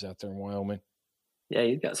lions out there in Wyoming. Yeah,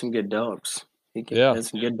 he's got some good dogs. Has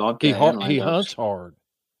some good bobcat. He hunts hard.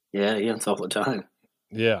 Yeah, he hunts all the time.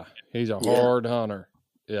 Yeah, he's a hard hunter.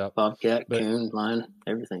 Yeah, bobcat, coon, lion,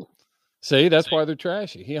 everything. See, that's why they're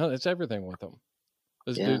trashy. He hunts everything with them.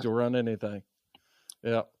 Those dudes will run anything.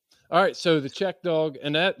 Yeah. All right, so the check dog,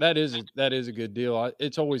 and that is a good deal.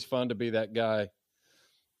 It's always fun to be that guy,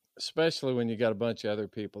 especially when you got a bunch of other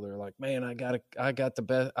people. They're like, "Man, I got the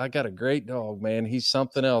best. I got a great dog, man. He's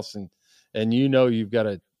something else." And you've got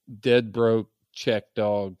a dead broke check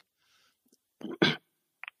dog,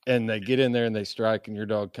 and they get in there and they strike, and your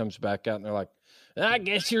dog comes back out, and they're like, "I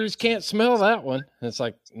guess yours can't smell that one." And it's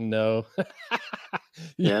like, no,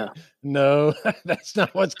 no, that's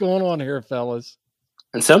not what's going on here, fellas.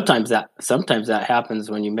 And sometimes that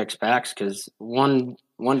happens when you mix packs, because one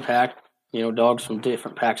pack, dogs from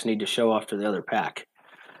different packs need to show off to the other pack.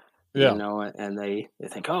 Yeah. And they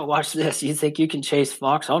think, "Oh, watch this. You think you can chase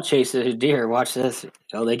fox? I'll chase a deer. Watch this."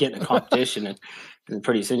 They get in a competition, and and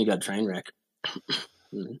pretty soon you got a train wreck.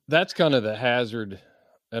 That's kind of the hazard.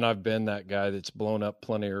 And I've been that guy that's blown up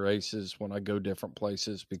plenty of races when I go different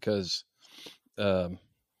places because, when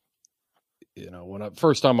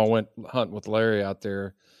first time I went hunting with Larry out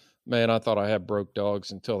there, man, I thought I had broke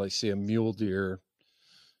dogs until they see a mule deer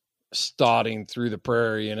stotting through the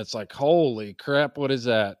prairie. And it's like, holy crap, what is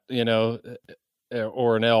that?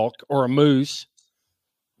 Or an elk or a moose,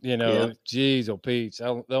 geez, oh Pete,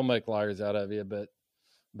 they'll make liars out of you.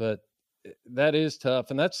 But that is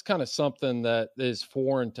tough. And that's kind of something that is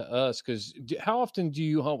foreign to us. Cause how often do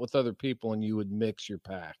you hunt with other people and you would mix your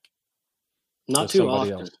pack? Not too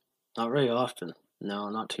often. Else? Not very often. No,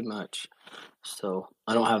 not too much. So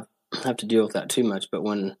I don't have to deal with that too much. But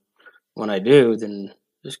when I do, then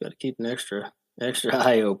just got to keep an extra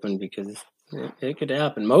eye open because it could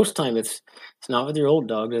happen. Most time it's not with your old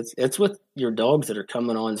dog. It's with your dogs that are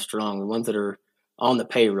coming on strong, the ones that are on the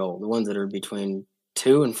payroll, the ones that are between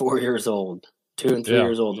 2 and 4 years old, 2 and 3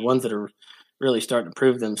 years old, the ones that are really starting to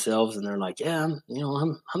prove themselves, and they're like, yeah, I'm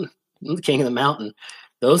the king of the mountain.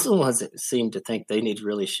 Those are the ones that seem to think they need to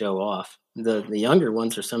really show off. The younger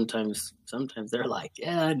ones are sometimes they're like,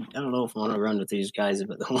 yeah, I don't know if I want to run with these guys,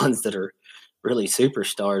 but the ones that are really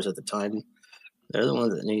superstars at the time, they're the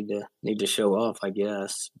ones that need to show off, I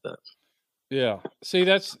guess. But yeah, see,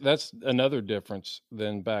 that's another difference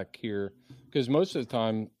than back here, because most of the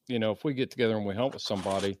time, if we get together and we hunt with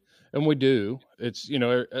somebody, and we do, it's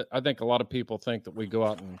I think a lot of people think that we go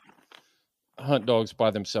out and hunt dogs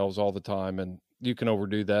by themselves all the time, and you can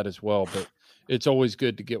overdo that as well. But it's always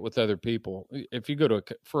good to get with other people. If you go to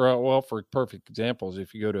for perfect examples,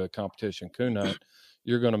 if you go to a competition coon hunt,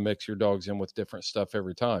 you're going to mix your dogs in with different stuff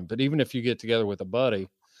every time. But even if you get together with a buddy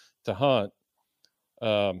to hunt,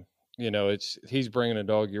 he's bringing a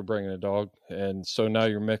dog, you're bringing a dog, and so now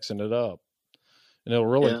you're mixing it up, and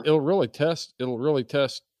it'll really test the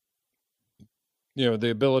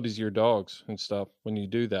abilities of your dogs and stuff when you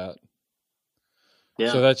do that.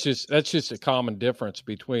 Yeah. So that's just a common difference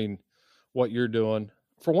between what you're doing.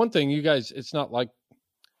 For one thing, you guys, it's not like,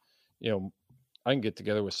 I can get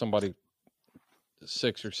together with somebody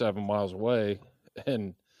 6 or 7 miles away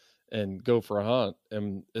and go for a hunt,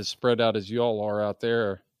 and as spread out as you all are out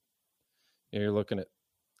there, you're looking at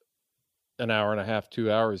an hour and a half,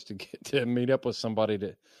 2 hours to get to meet up with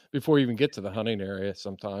somebody before you even get to the hunting area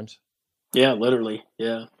sometimes. Yeah, literally.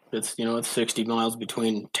 Yeah. It's 60 miles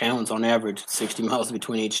between towns on average. 60 miles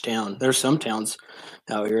between each town. There's some towns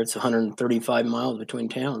out here, it's 135 miles between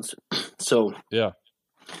towns. So yeah,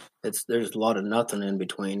 there's a lot of nothing in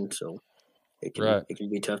between. So it can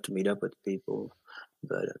be tough to meet up with people.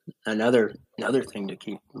 But another thing to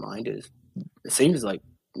keep in mind is it seems like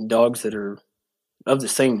dogs that are of the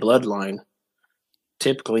same bloodline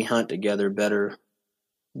typically hunt together better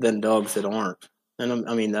than dogs that aren't. And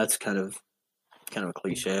I mean, that's kind of a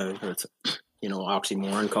cliche, or it's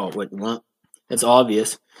oxymoron, call it what you want. It's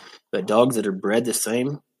obvious, but dogs that are bred the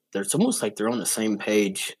same, it's almost like they're on the same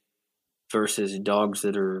page versus dogs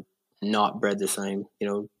that are not bred the same.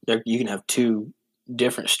 You can have 2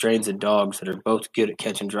 different strains of dogs that are both good at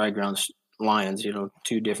catching dry ground lions,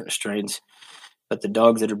 2 different strains, but the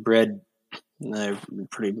dogs that are bred, they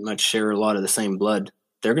pretty much share a lot of the same blood.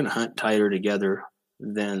 They're going to hunt tighter together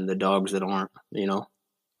than the dogs that aren't, and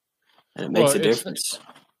it makes a difference.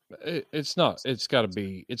 It's not. It's got to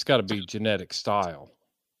be genetic style.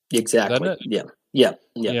 Exactly. Yeah.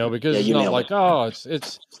 Because it's not like,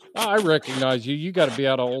 it's. I recognize you. You got to be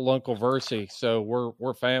out of old Uncle Versey, so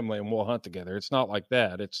we're family and we'll hunt together. It's not like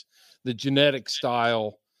that. It's the genetic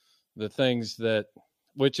style, the things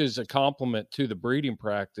which is a compliment to the breeding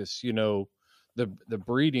practice. The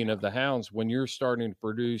breeding of the hounds, when you're starting to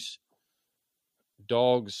produce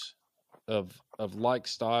dogs of like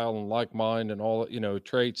style and like mind and all,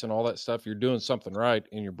 traits and all that stuff, you're doing something right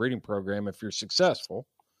in your breeding program if you're successful.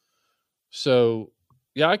 So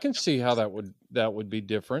yeah, I can see how that would be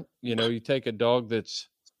different. You take a dog that's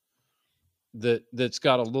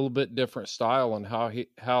got a little bit different style, and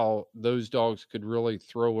how those dogs could really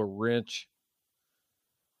throw a wrench,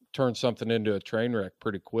 turn something into a train wreck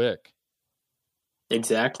pretty quick.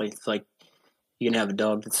 Exactly. It's like you can have a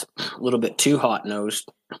dog that's a little bit too hot-nosed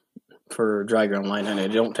for dry ground line hunting.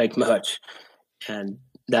 It don't take much, and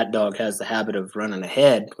that dog has the habit of running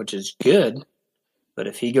ahead, which is good, but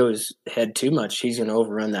if he goes ahead too much, he's going to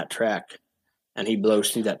overrun that track, and he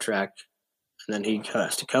blows through that track, and then he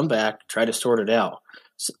has to come back, try to sort it out.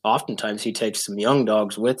 So oftentimes he takes some young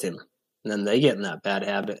dogs with him, and then they get in that bad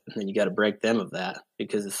habit, and then you got to break them of that,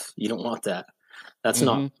 because you don't want that. That's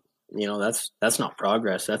not that's not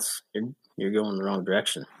progress. That's you're going the wrong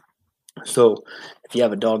direction. So if you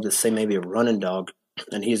have a dog that's, say, maybe a running dog,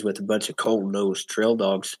 and he's with a bunch of cold-nosed trail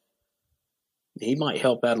dogs, he might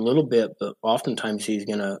help out a little bit, but oftentimes he's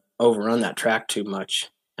going to overrun that track too much,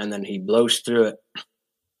 and then he blows through it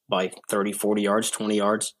by 30, 40 yards, 20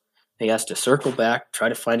 yards. He has to circle back, try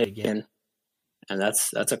to find it again, and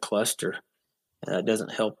that's a cluster. That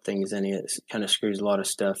doesn't help things any. It kind of screws a lot of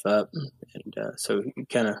stuff up, and so you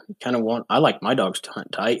kind of want. I like my dogs to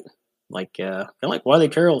hunt tight, like Wiley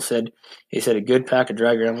Carroll said. He said a good pack of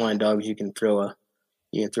dry ground line dogs, you can throw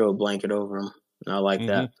a blanket over them, and I like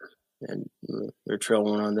that. And we were trailing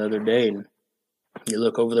one on the other day, and you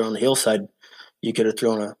look over there on the hillside, you could have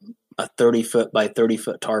thrown a 30-foot by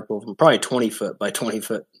 30-foot tarp over them, probably 20-foot by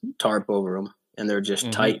 20-foot tarp over them, and they're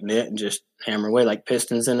just tight knit and just hammer away like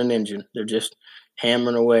pistons in an engine. They're just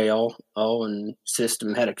hammering away all in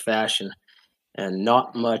systematic fashion, and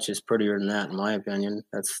not much is prettier than that, in my opinion.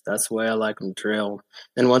 That's the way I like them to trail.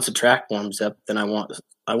 Then once the track warms up, then I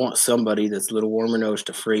want somebody that's a little warmer nosed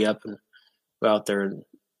to free up and go out there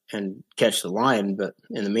and catch the lion. But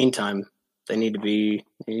in the meantime, they need to be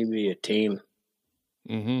a team.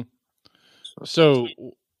 Mm-hmm. So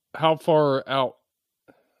how far out?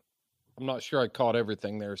 I'm not sure I caught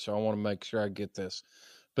everything there, so I want to make sure I get this.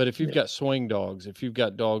 But if you've got swing dogs, if you've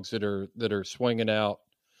got dogs that are swinging out,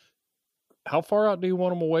 how far out do you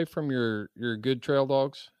want them away from your good trail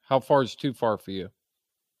dogs? How far is too far for you?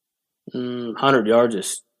 100 yards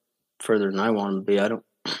is further than I want them to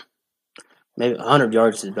be. Maybe 100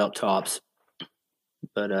 yards is about tops.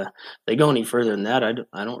 But they go any further than that,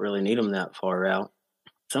 I don't really need them that far out.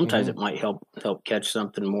 Sometimes it might help catch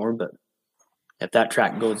something more, but if that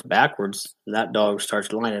track goes backwards, that dog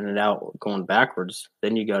starts lining it out going backwards,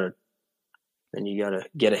 then you gotta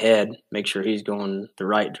get ahead, make sure he's going the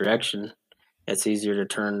right direction. It's easier to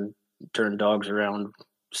turn dogs around,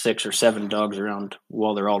 6 or 7 dogs around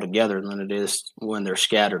while they're all together than it is when they're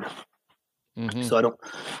scattered. So I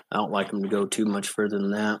don't like them to go too much further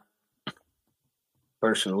than that,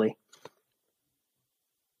 personally.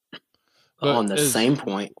 But on the same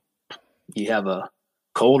point, you have a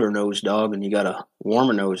colder nosed dog and you got a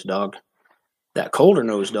warmer nosed dog. That colder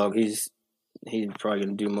nosed dog, he's probably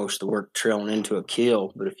going to do most of the work trailing into a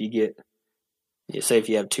kill. But if if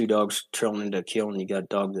you have 2 dogs trailing into a kill and you got a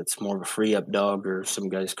dog that's more of a free up dog, or some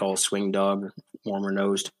guys call a swing dog, warmer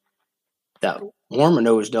nosed, that warmer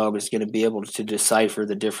nosed dog is going to be able to decipher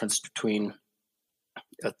the difference between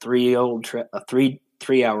a 3-hour-old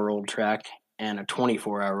track and a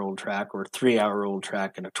 24-hour-old track, or a 3-hour-old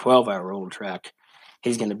track and a 12-hour-old track.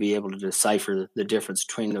 He's going to be able to decipher the difference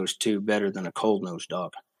between those two better than a cold-nosed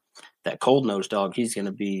dog. That cold-nosed dog, he's going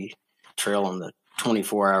to be trailing the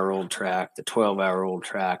 24-hour-old track, the 12-hour-old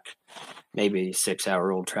track, maybe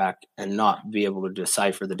 6-hour-old track, and not be able to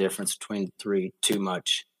decipher the difference between the three too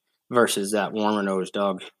much. Versus that warmer-nosed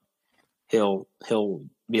dog, he'll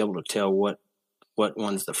be able to tell what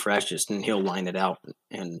one's the freshest, and he'll line it out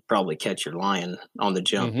and probably catch your lion on the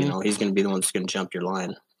jump. He's going to be the one that's going to jump your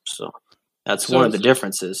lion. So that's one of the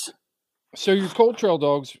differences. So your cold trail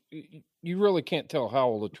dogs, you really can't tell how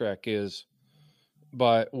old a track is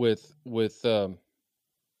with a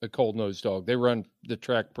cold nosed dog. They run the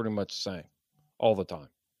track pretty much the same all the time.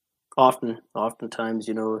 Oftentimes,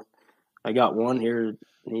 I got one here.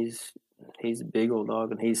 He's a big old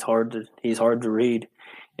dog, and he's hard to read.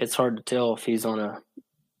 It's hard to tell if he's on a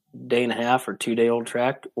 1.5 or 2 day old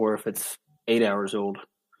track, or if it's 8 hours old.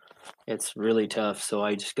 It's really tough. So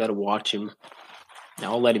I just got to watch him.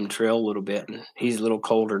 Now I'll let him trail a little bit, and he's a little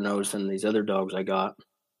colder nosed than these other dogs I got,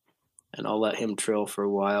 and I'll let him trail for a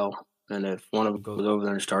while. And if one of them goes over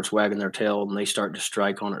there and starts wagging their tail and they start to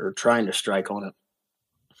strike on it, or trying to strike on it,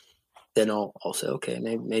 then I'll say, okay,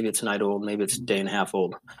 maybe it's night old, maybe it's 1.5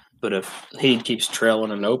 old. But if he keeps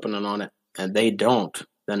trailing and opening on it and they don't,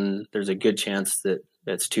 then there's a good chance that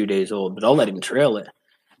that's 2 days old. But I'll let him trail it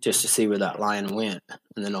just to see where that lion went.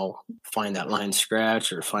 And then I'll find that lion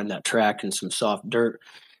scratch or find that track in some soft dirt.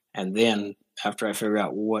 And then after I figure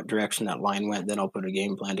out what direction that lion went, then I'll put a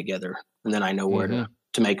game plan together. And then I know where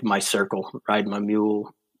to make my circle, ride my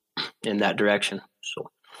mule in that direction.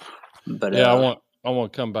 So, but yeah, I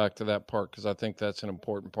want to come back to that part, because I think that's an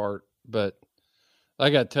important part. But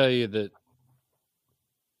I got to tell you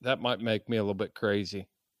that might make me a little bit crazy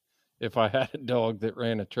if I had a dog that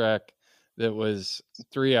ran a track that was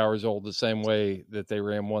 3 hours old the same way that they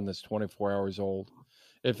ran one that's 24 hours old.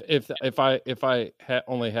 If I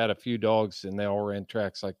only had a few dogs and they all ran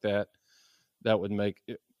tracks like that, that would make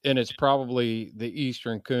it. And it's probably the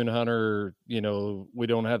Eastern coon hunter, we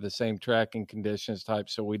don't have the same tracking conditions type,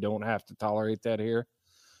 so we don't have to tolerate that here.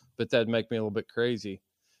 But that'd make me a little bit crazy.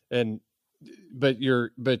 But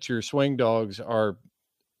your swing dogs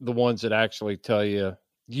the ones that actually tell you,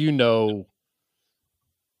 you know,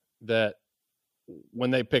 that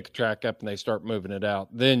when they pick a track up and they start moving it out,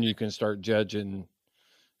 then you can start judging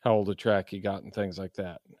how old a track you got and things like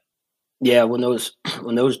that. Yeah, when those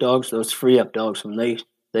dogs, those free up dogs, when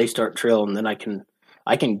they start trailing, then I can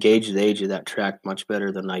gauge the age of that track much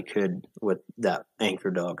better than I could with that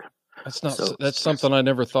anchor dog. That's something I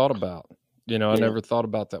never thought about. I never thought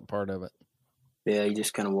about that part of it. Yeah, you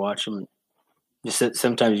just kind of watch them.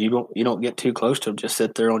 Sometimes you don't get too close to them. Just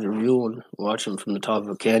sit there on your mule and watch them from the top of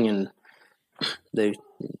a canyon. They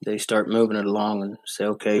start moving it along and say,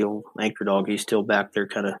 okay, old anchor dog, he's still back there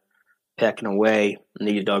kind of pecking away, and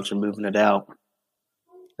these dogs are moving it out.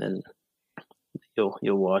 And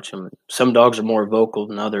you'll watch them. Some dogs are more vocal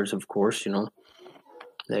than others, of course.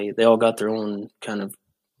 They all got their own kind of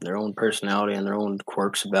their own personality and their own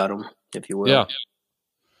quirks about them, if you will. Yeah.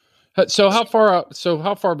 So how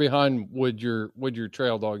far behind would your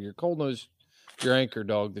trail dog, your cold nose, your anchor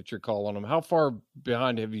dog that you're calling them, how far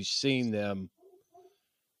behind have you seen them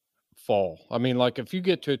fall? I mean, like if you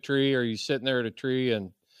get to a tree, or you sitting there at a tree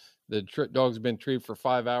and the dog's been treed for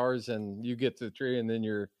 5 hours and you get to the tree and then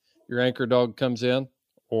your anchor dog comes in?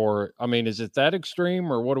 Or, I mean, is it that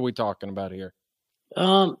extreme, or what are we talking about here?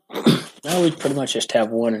 No, we pretty much just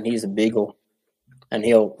have one, and he's a beagle, and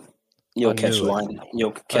you'll catch a line.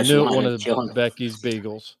 You'll catch a line and kill him. Becky's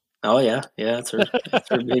beagles. Oh yeah, that's her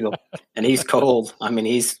beagle, and he's cold. I mean,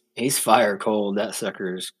 he's fire cold. That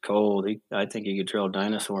sucker is cold. I think he could trail a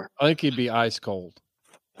dinosaur. I think he'd be ice cold.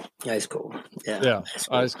 Ice cold. Yeah. Yeah,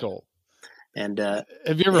 ice cold. And have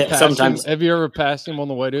you ever passed him? Have you ever passed him on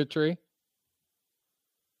the way to a tree?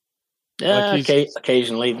 Yeah,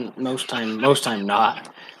 occasionally. Most time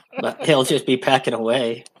not. But he'll just be packing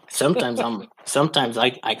away. Sometimes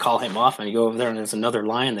I call him off and I go over there and there's another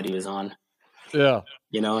lion that he was on. Yeah.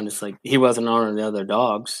 And it's like he wasn't honoring the other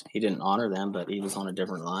dogs. He didn't honor them, but he was on a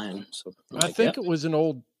different lion. So I think it was an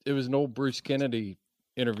old Bruce Kennedy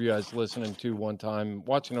interview I was listening to one time,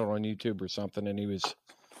 watching it on YouTube or something, and he was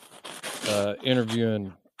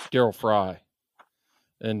interviewing Daryl Fry.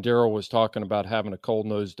 And Daryl was talking about having a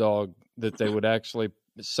cold-nosed dog that they would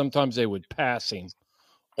sometimes they would pass him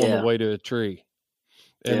on the way to a tree.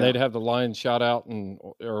 And they'd have the lion shot out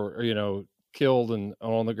or killed and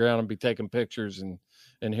on the ground and be taking pictures.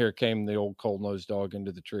 And here came the old cold-nosed dog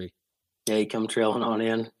into the tree. Yeah, he come trailing on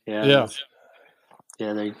in. Yeah.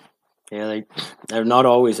 They're not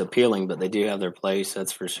always appealing, but they do have their place.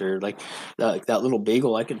 That's for sure. Like that little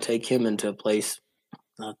beagle, I could take him into a place.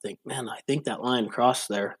 I think that line crossed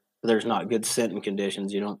there. There's not good scenting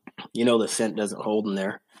conditions. The scent doesn't hold in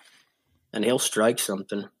there, and he'll strike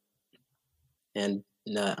something. And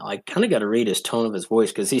I kind of got to read his tone of his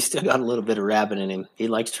voice because he's still got a little bit of rabbit in him. He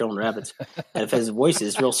likes trailing rabbits, and if his voice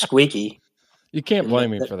is real squeaky, you can't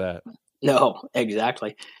blame him for that. No,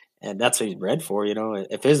 exactly. And that's what he's bred for,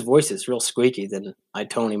 If his voice is real squeaky, then I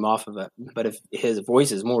tone him off of it. But if his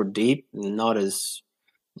voice is more deep and not as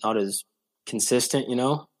consistent,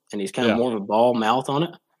 and he's kind of more of a ball mouth on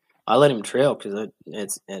it, I let him trail because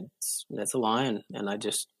it's a lion, and I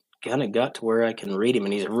just kind of got to where I can read him,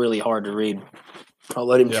 and he's really hard to read. I'll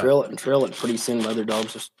let him trail it. Pretty soon the other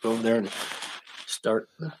dogs just go over there and start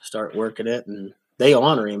working it, and they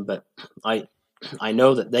honor him. But I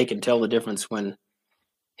know that they can tell the difference when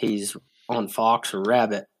he's on fox or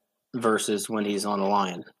rabbit versus when he's on a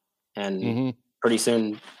lion. And pretty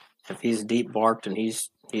soon, if he's deep barked and he's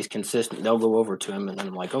consistent, they'll go over to him, and then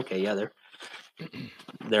I'm like, okay, yeah,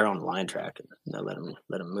 they're on the line track, and they'll let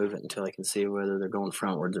them move it until I can see whether they're going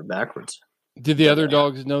frontwards or backwards. Did the other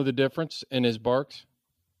dogs know the difference in his barks?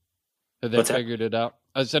 Have they figured it out?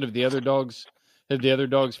 I said, have the other dogs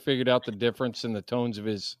figured out the difference in the tones of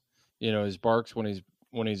his barks when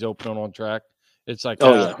he's opening on track? It's like,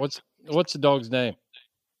 what's the dog's name?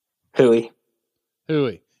 Hooey.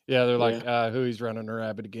 Yeah, they're like, Hooey's running a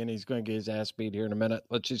rabbit again. He's going to get his ass beat here in a minute.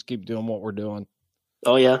 Let's just keep doing what we're doing.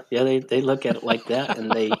 Oh yeah. They look at it like that,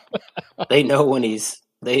 and they know when he's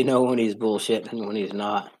bullshitting and when he's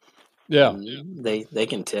not. Yeah, and they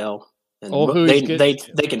can tell. And they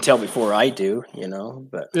can tell before I do,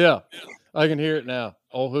 But yeah, I can hear it now.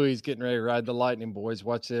 Old Hooey's getting ready to ride the lightning, boys.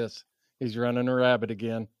 Watch this. He's running a rabbit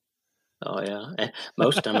again. Oh yeah. And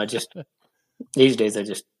most of the time these days I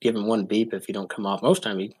just give him one beep if he don't come off. Most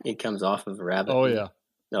of the time he comes off of a rabbit. Oh yeah.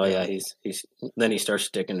 Oh yeah, he's then he starts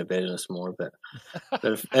sticking to business more. But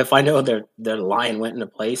if I know their line went into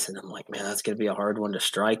place and I'm like, man, that's gonna be a hard one to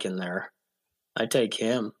strike in there, I take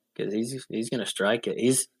him because he's gonna strike it.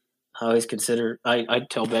 I always consider I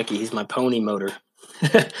tell Becky he's my pony motor.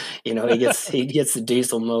 He gets the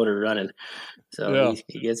diesel motor running, so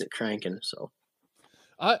he gets it cranking. So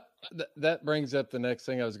That brings up the next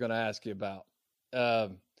thing I was going to ask you about.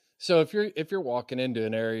 So if you're walking into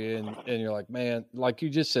an area and you're like, man, like you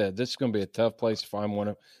just said, this is going to be a tough place to find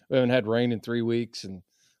one. We haven't had rain in 3 weeks, and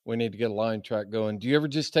we need to get a line track going. Do you ever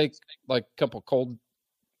just take like a couple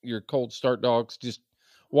your cold start dogs, just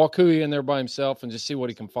walk Huey in there by himself and just see what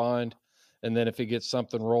he can find, and then if he gets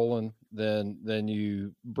something rolling, then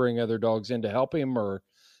you bring other dogs in to help him, or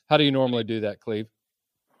how do you normally do that, Cleve?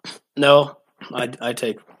 No, I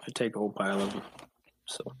take a whole pile of them.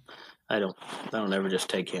 So I don't ever just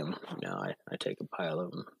take him. No, I take a pile of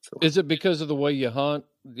them. So. Is it because of the way you hunt?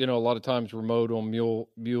 You know, a lot of times remote on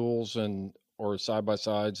mules or side by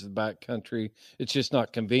sides, the back country, it's just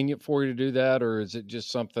not convenient for you to do that, or is it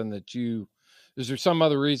just something that is there some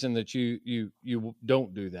other reason that you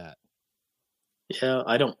don't do that? Yeah,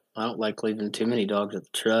 I don't like leaving too many dogs at the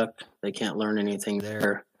truck. They can't learn anything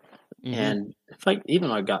there. Mm-hmm. And even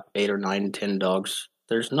if I got 8 or 9, 10 dogs,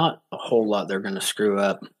 there's not a whole lot they're going to screw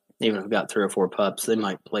up. Even if I've got 3 or 4 pups, they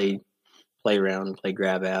might play around, play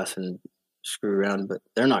grab ass and screw around, but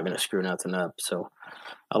they're not going to screw nothing up. So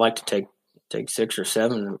I like to take 6 or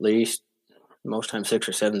 7 at least. Most times 6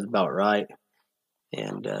 or 7 is about right.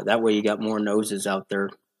 And that way you got more noses out there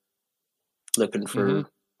looking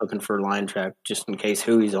for line track, just in case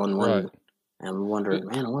Huey's on one. Right. And I'm wondering,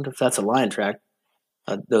 man, I wonder if that's a line track.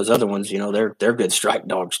 Those other ones, you know, they're good strike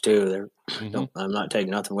dogs too. I'm not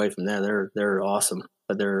taking nothing away from them. They're awesome,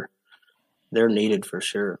 but they're needed for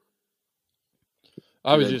sure.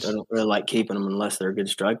 I don't really like keeping them unless they're a good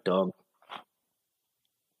strike dog.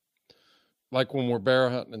 Like when we're bear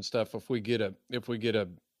hunting and stuff, if we get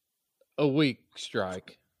a weak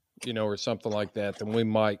strike, you know, or something like that, then we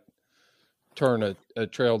might turn a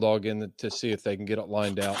trail dog in to see if they can get it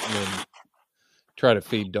lined out and then try to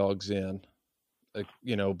feed dogs in.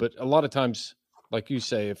 You know, but a lot of times, like you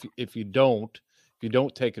say, if you don't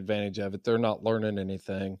take advantage of it, they're not learning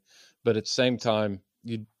anything. But at the same time,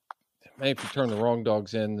 if you turn the wrong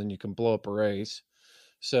dogs in, then you can blow up a race.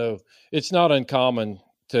 So it's not uncommon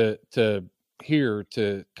to hear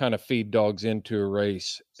to kind of feed dogs into a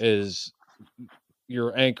race as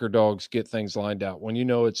your anchor dogs get things lined out when you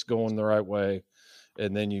know it's going the right way,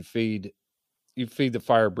 and then you feed the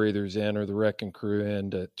fire breathers in or the wrecking crew in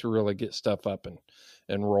to really get stuff up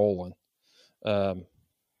and rolling. I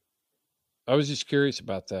was just curious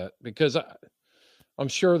about that because I'm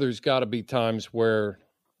sure there's got to be times where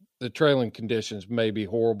the trailing conditions may be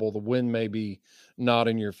horrible. The wind may be not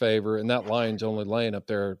in your favor, and that lion's only laying up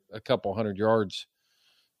there a couple 100 yards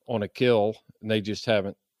on a kill, and they just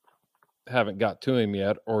haven't got to him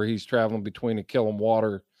yet, or he's traveling between a kill and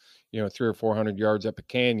water, you know, 300 or 400 yards up a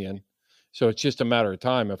canyon. So it's just a matter of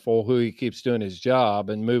time. If old Huey keeps doing his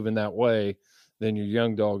job and moving that way, then your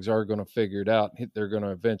young dogs are going to figure it out. They're going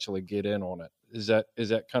to eventually get in on it. Is that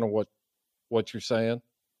kind of what you're saying?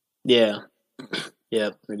 Yeah.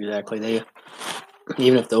 Yeah, exactly.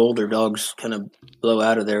 Even if the older dogs kind of blow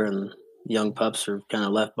out of there and young pups are kind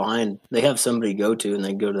of left behind, they have somebody to go to, and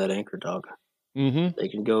they go to that anchor dog. Mm-hmm. They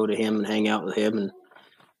can go to him and hang out with him,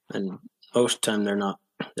 and most of the time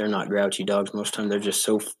they're not grouchy dogs. Most of the time they're just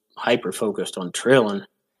so hyper focused on trailing,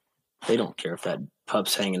 they don't care if that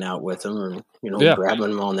pup's hanging out with them or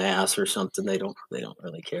grabbing them on the ass or something. They don't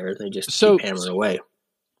really care. They just keep hammering away.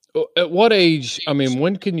 At what age? I mean,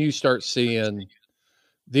 when can you start seeing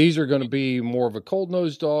these are going to be more of a cold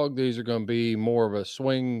nosed dog? These are going to be more of a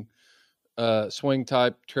swing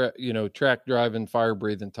type, track driving, fire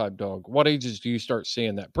breathing type dog. What ages do you start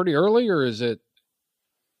seeing that? Pretty early, or is it?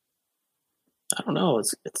 I don't know.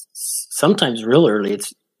 It's sometimes real early.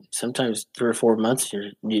 It's sometimes 3 or 4 months.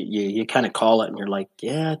 You kind of call it, and you're like,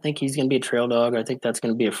 yeah, I think he's going to be a trail dog. I think that's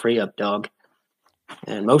going to be a free up dog.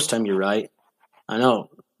 And most time you're right. I know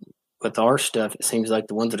with our stuff, it seems like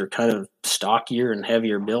the ones that are kind of stockier and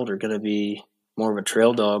heavier build are going to be more of a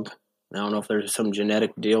trail dog. I don't know if there's some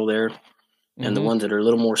genetic deal there. And the ones that are a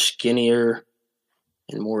little more skinnier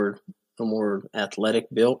and more athletic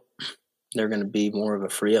built, they're going to be more of a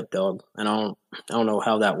free up dog. And I don't know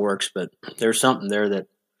how that works, but there's something there that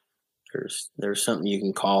there's something you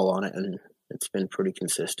can call on it, and it's been pretty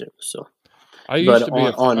consistent. So I used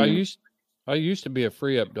to be a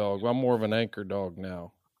free up dog. I'm more of an anchor dog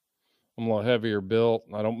now. I'm a little heavier built.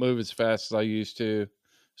 I don't move as fast as I used to.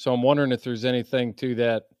 So I'm wondering if there's anything to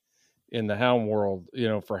that in the hound world,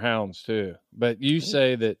 for hounds too. But you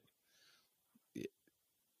say that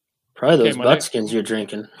probably those buckskins you're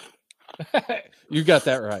drinking. You got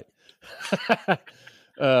that right.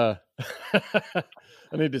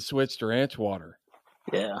 I need to switch to ranch water.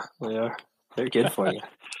 Yeah, they are. They're good for you.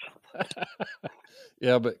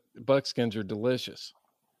 Yeah, but buckskins are delicious.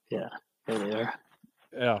 Yeah, there they are.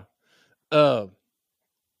 Yeah.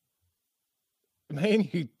 Man,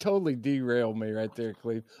 you totally derailed me right there,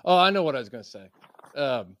 Cleve. Oh, I know what I was going to say.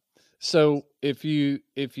 So if you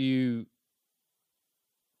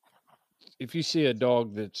see a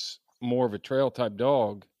dog that's more of a trail type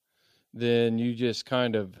dog, then you just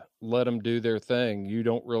kind of let them do their thing. You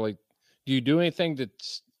don't really, do you do anything to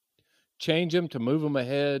change them, to move them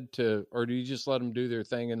ahead, or do you just let them do their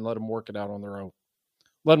thing and let them work it out on their own?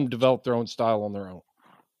 Let them develop their own style on their own.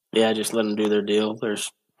 Yeah, just let them do their deal.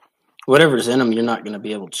 There's whatever's in him, you're not going to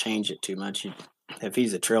be able to change it too much. If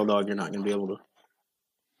he's a trail dog, you're not going to be able to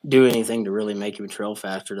do anything to really make him trail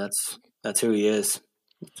faster. That's who he is.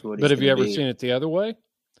 But have you ever seen it the other way?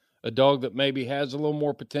 A dog that maybe has a little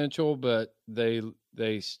more potential, but they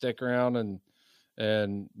stick around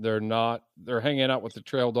and they're hanging out with the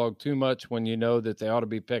trail dog too much when you know that they ought to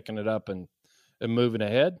be picking it up and moving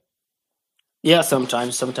ahead? Yeah,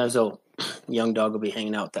 sometimes young dog will be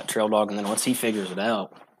hanging out with that trail dog, and then once he figures it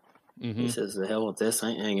out, he says, "The hell with this! I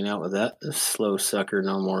ain't hanging out with that slow sucker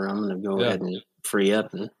no more. I'm going to go ahead and free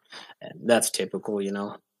up." And that's typical,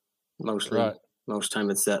 Most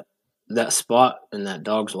time it's that spot in that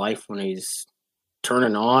dog's life when he's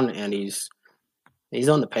turning on and he's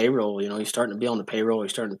on the payroll. He's starting to be on the payroll.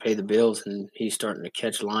 He's starting to pay the bills, and he's starting to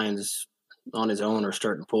catch lions on his own or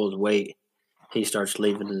starting to pull his weight. He starts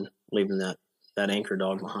leaving that anchor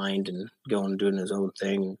dog behind and going and doing his own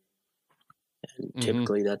thing. And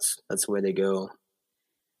typically that's the way they go.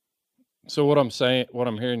 So what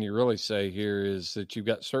I'm hearing you really say here is that you've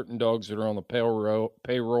got certain dogs that are on the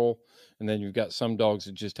payroll, and then you've got some dogs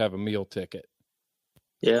that just have a meal ticket.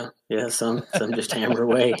 Yeah. Some just hammer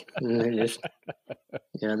away, and they're just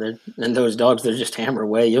and those dogs, they're just hammer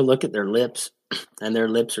away. You'll look at their lips, and their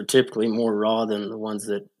lips are typically more raw than the ones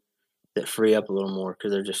that free up a little more,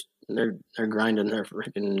 because they're grinding their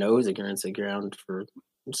freaking nose against the ground for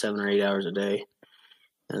 7 or 8 hours a day,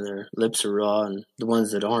 and their lips are raw. And the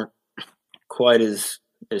ones that aren't quite as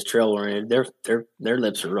trail oriented, their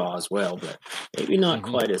lips are raw as well, but maybe not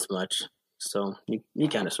quite as much. So you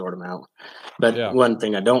kind of sort them out. But one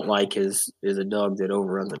thing I don't like is a dog that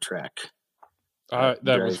overruns the track. I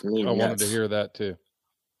wanted to hear that too.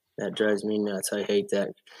 That drives me nuts. I hate that,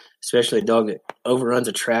 especially a dog that overruns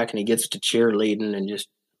a track and he gets to cheerleading and just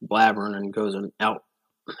blabbering and goes and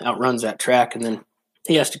outruns that track, and then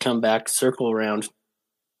he has to come back, circle around,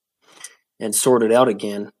 and sort it out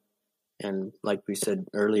again. And like we said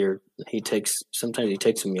earlier, sometimes he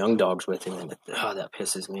takes some young dogs with him, and that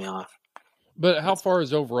pisses me off. But how far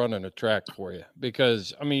is overrunning a track for you?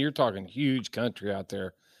 Because you're talking huge country out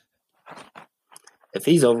there. If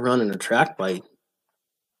he's overrunning a track by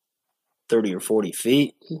 30 or 40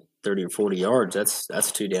 feet, 30 or 40 yards,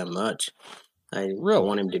 that's too damn much. I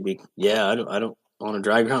want him to be. Yeah, I don't on a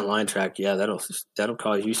dry ground line track. Yeah, that'll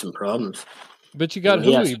cause you some problems. But you got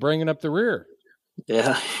Huey bringing up the rear.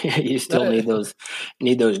 Yeah, you still need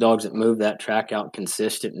those dogs that move that track out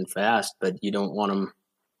consistent and fast. But you don't want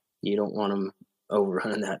them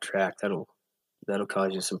overrunning that track. That'll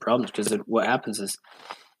cause you some problems, because what happens is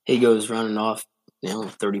he goes running off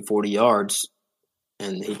 30, 40 yards,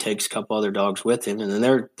 and he takes a couple other dogs with him, and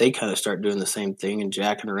then they kind of start doing the same thing and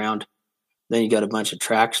jacking around. Then you got a bunch of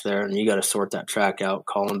tracks there, and you got to sort that track out,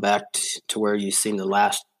 call them back to where you've seen the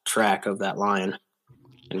last track of that lion,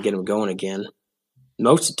 and get them going again.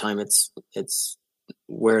 Most of the time, it's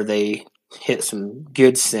where they hit some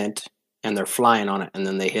good scent and they're flying on it, and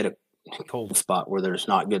then they hit a cold spot where there's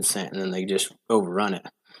not good scent, and then they just overrun it,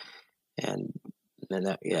 and then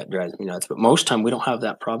that drives me nuts. But most time we don't have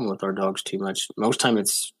that problem with our dogs too much. Most time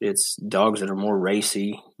it's dogs that are more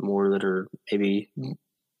racy, more that are maybe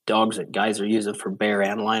dogs that guys are using for bear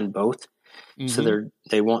and lion both. So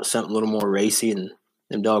they want something a little more racy, and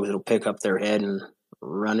them dogs that'll pick up their head and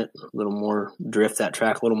run it a little more, drift that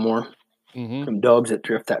track a little more. Them dogs that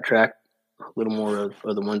drift that track a little more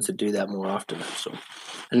are the ones that do that more often. So,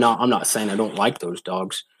 and I'm not saying I don't like those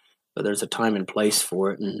dogs, but there's a time and place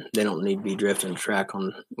for it, and they don't need to be drifting the track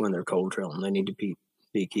when they're cold trailing. They need to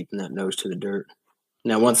be keeping that nose to the dirt.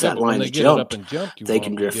 Now, once that line's jumped, they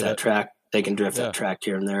can drift that track. They can drift that track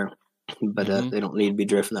here and there, but they don't need to be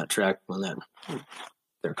drifting that track when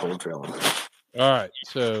they're cold trailing. All right,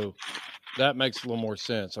 so that makes a little more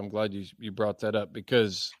sense. I'm glad you brought that up,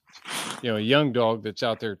 because a young dog that's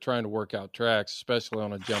out there trying to work out tracks, especially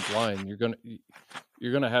on a jump line,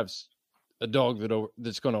 you're gonna have a dog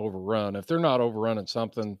that's going to overrun. If they're not overrunning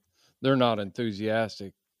something, they're not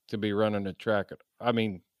enthusiastic to be running a track.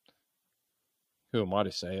 Who am I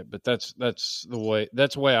to say it? But that's the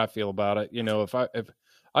way I feel about it. If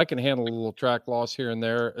I can handle a little track loss here and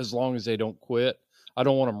there, as long as they don't quit. I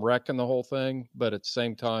don't want them wrecking the whole thing, but at the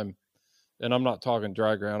same time, and I'm not talking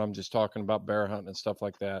dry ground, I'm just talking about bear hunting and stuff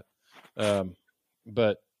like that.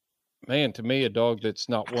 But man, to me, a dog that's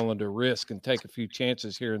not willing to risk and take a few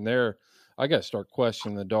chances here and there, I got to start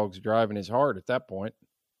questioning the dog's driving his heart at that point.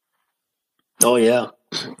 Oh yeah.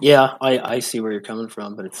 Yeah. I see where you're coming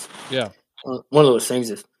from, but it's one of those things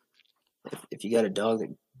is if you got a dog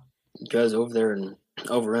that goes over there and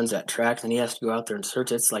overruns that track, then he has to go out there and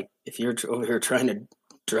search. It's like if you're over here trying to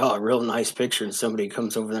draw a real nice picture and somebody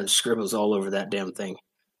comes over there and scribbles all over that damn thing.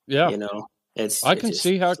 Yeah. You know, I can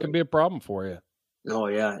see how it could be a problem for you. Oh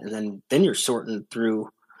yeah. And then you're sorting through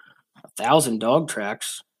 1,000 dog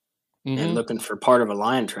tracks and looking for part of a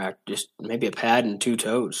lion track, just maybe a pad and 2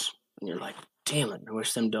 toes. And you're like, damn it, I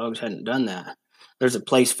wish them dogs hadn't done that. There's a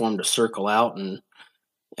place for them to circle out and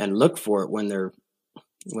look for it when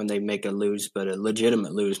they make a lose, but a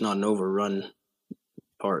legitimate lose, not an overrun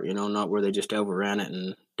part, you know, not where they just overran it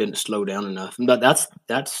and didn't slow down enough. But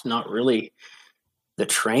that's not really the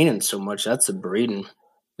training so much. That's the breeding.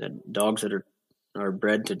 The dogs that are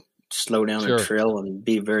bred to slow down a trail and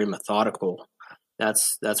be very methodical.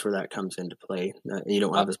 That's where that comes into play. You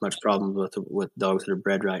don't have as much problems with dogs that are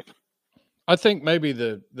bred right. I think maybe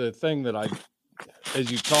the thing that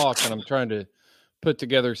as you talk, and I'm trying to put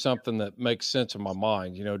together something that makes sense in my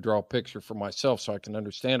mind, you know, draw a picture for myself so I can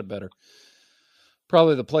understand it better.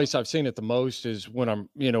 Probably the place I've seen it the most is when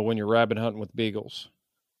you're rabbit hunting with beagles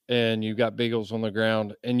and you got beagles on the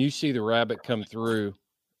ground and you see the rabbit come through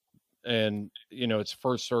and, you know, it's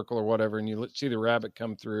first circle or whatever. And you see the rabbit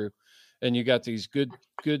come through and you got these good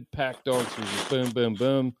pack dogs who just boom, boom,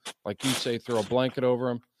 boom. Like you say, throw a blanket over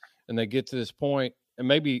them and they get to this point and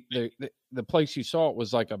maybe the place you saw it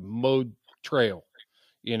was like a mowed trail,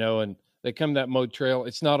 you know, and they come that mowed trail.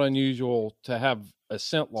 It's not unusual to have a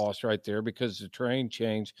scent loss right there because the terrain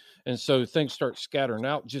changed. And so things start scattering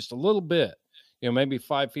out just a little bit, you know, maybe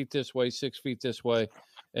 5 feet this way, 6 feet this way,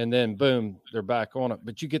 and then boom, they're back on it.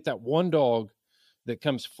 But you get that one dog that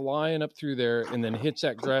comes flying up through there and then hits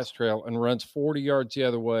that grass trail and runs 40 yards the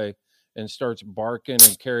other way and starts barking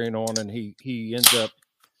and carrying on. And he ends up,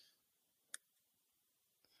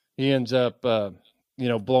 you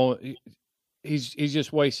know, blowing. He's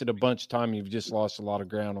just wasted a bunch of time. You've just lost a lot of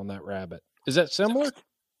ground on that rabbit. Is that similar?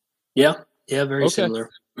 Yeah, very similar.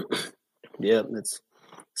 Yeah, it's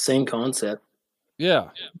same concept. Yeah,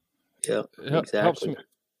 exactly. Helps me.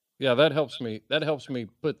 Yeah, that helps me. That helps me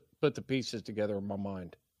put the pieces together in my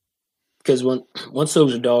mind. Because once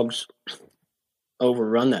those dogs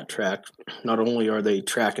overrun that track, not only are they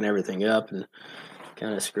tracking everything up and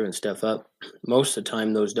kind of screwing stuff up, most of the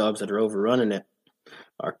time those dogs that are overrunning it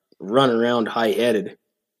are running around high-headed,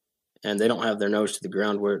 and they don't have their nose to the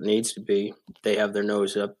ground where it needs to be. They have their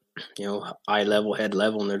nose up, you know, eye level, head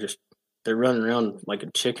level, and they're running around like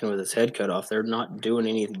a chicken with its head cut off. They're not doing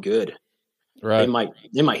anything good. Right.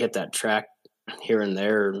 They might hit that track here and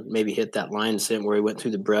there, or maybe hit that line scent where he went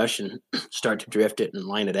through the brush and start to drift it and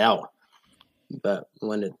line it out. But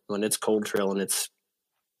when it's cold trail and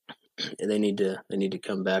they need to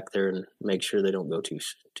come back there and make sure they don't go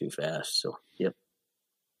too fast. So, yep.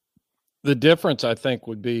 The difference, I think,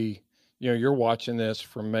 would be, you know, you're watching this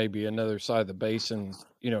from maybe another side of the basin,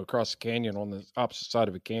 you know, across the canyon on the opposite side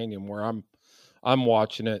of a canyon, where I'm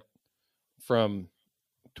watching it from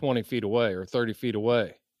 20 feet away or 30 feet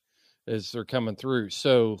away as they're coming through.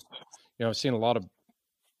 So, you know, I've seen a lot of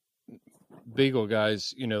beagle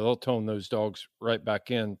guys, you know, they'll tone those dogs right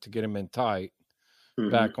back in to get them in tight,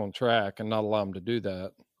 back on track, and not allow them to do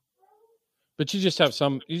that. But you just have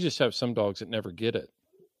some dogs that never get it.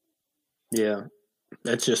 Yeah,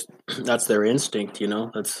 that's their instinct, you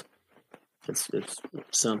know. It's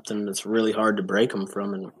something that's really hard to break them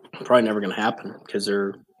from, and probably never going to happen because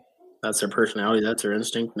that's their personality, that's their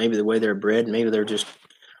instinct. Maybe the way they're bred, maybe they're just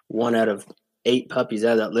one out of 8 puppies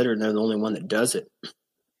out of that litter, and they're the only one that does it.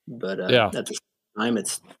 But at the same time,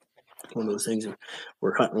 it's one of those things.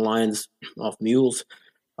 We're hunting lions off mules.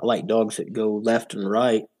 I like dogs that go left and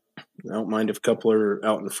right. I don't mind if a couple are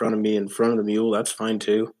out in front of me in front of the mule. That's fine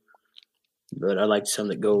too. But I like some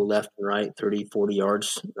that go left and right, 30, 40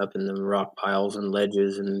 yards up in the rock piles and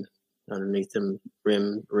ledges and underneath them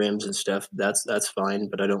rims and stuff. That's fine,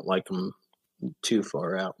 but I don't like them too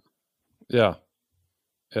far out. Yeah.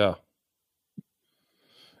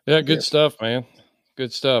 Good stuff, man.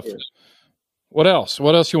 Good stuff. Yes. What else?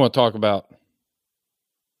 What else you want to talk about?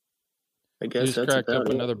 I guess you just cracked up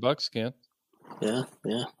another buckskin. Yeah.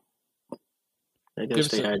 I gotta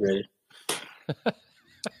stay hydrated.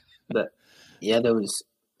 But yeah, those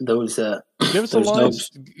give us a line.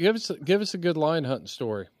 Give us a good lion hunting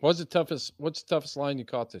story. What's the toughest line you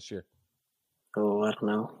caught this year? Oh, I don't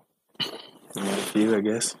know. A few, I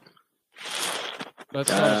guess. That's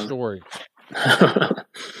not a story.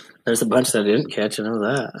 There's a bunch that I didn't catch. I know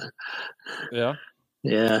that. Yeah.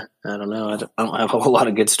 Yeah, I don't know. I don't have a whole lot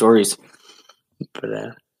of good stories,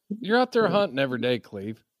 but you're out there hunting every day,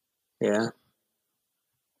 Cleve. Yeah.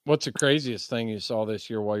 What's the craziest thing you saw this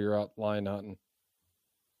year while you're out lion hunting?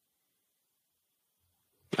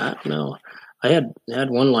 I don't know. I had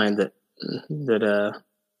one lion that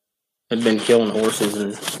had been killing horses,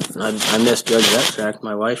 and I misjudged that track.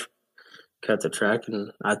 My wife cut the track,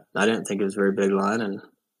 and I didn't think it was a very big lion,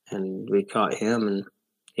 and we caught him, and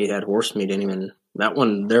he had horse meat in him, and that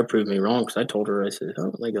one there proved me wrong because I told her, I said, I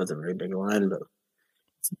don't think that's a very big lion, but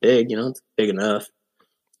it's big, it's big enough.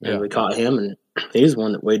 And we caught him, and he was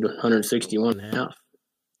one that weighed 161 and a half.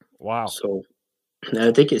 Wow. So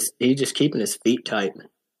I think he's just keeping his feet tight.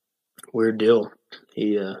 Weird deal.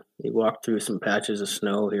 He walked through some patches of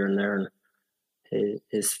snow here and there, and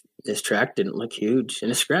his track didn't look huge, and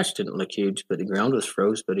his scratch didn't look huge, but the ground was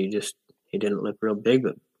froze, but he didn't look real big.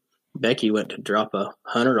 But Becky went to drop a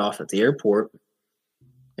hunter off at the airport,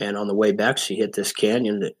 and on the way back, she hit this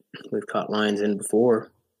canyon that we've caught lions in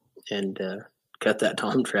before, and cut that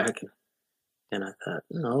tom track. And I thought,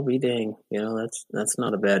 I'll be dang, that's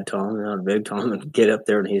not a bad tom, not a big tom. And get up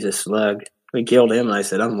there, and he's a slug. We killed him, and I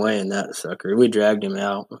said, I'm weighing that sucker. We dragged him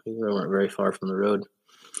out. We weren't very far from the road.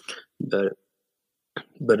 But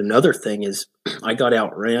another thing is, I got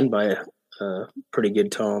outran by a pretty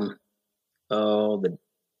good tom. 3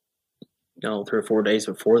 or 4 days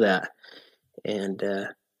before that, and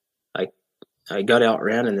I got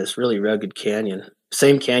outran in this really rugged canyon,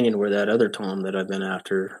 same canyon where that other tom that I've been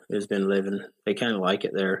after has been living. They kind of like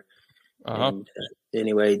it there. Uh-huh. And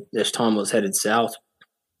anyway, this tom was headed south,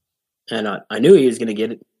 and I knew he was going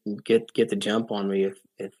to get the jump on me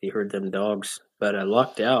if he heard them dogs. But I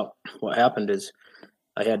lucked out. What happened is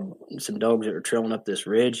I had some dogs that were trailing up this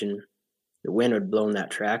ridge, and the wind had blown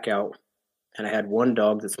that track out. And I had one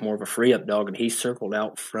dog that's more of a free-up dog, and he circled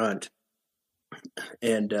out front.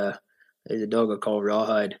 And there's a dog I call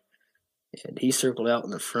Rawhide, and he circled out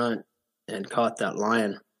in the front and caught that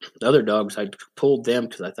lion. The other dogs, I pulled them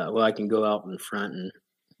because I thought, well, I can go out in front and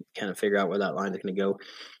kind of figure out where that line's going to go.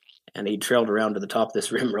 And he trailed around to the top of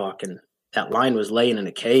this rim rock, and that lion was laying in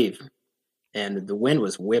a cave, and the wind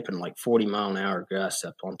was whipping like 40-mile-an-hour gusts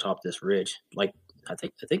up on top of this ridge. Like I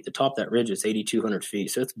think the top of that ridge is 8,200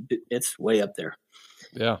 feet, so it's way up there.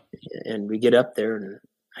 Yeah. And we get up there, and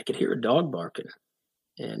I could hear a dog barking,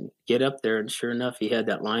 and get up there, and sure enough, he had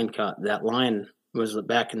that lion caught. That lion was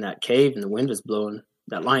back in that cave, and the wind was blowing.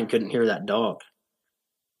 That lion couldn't hear that dog.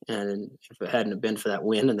 And if it hadn't have been for that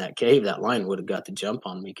wind in that cave, that lion would have got the jump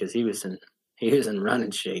on me because he was in running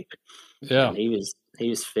shape. Yeah. And he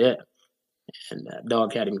was fit. And that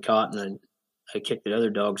dog had him caught, and then I kicked the other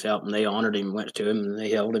dogs out, and they honored him, went to him, and they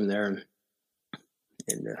held him there,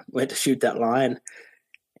 and went to shoot that lion.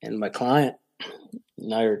 And my client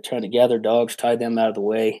and I were trying to gather dogs, tie them out of the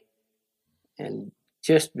way. And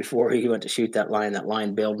just before he went to shoot that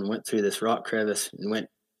lion bailed and went through this rock crevice and went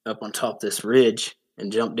up on top of this ridge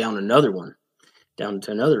and jumped down another one, down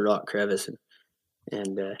to another rock crevice.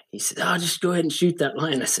 And he said, just go ahead and shoot that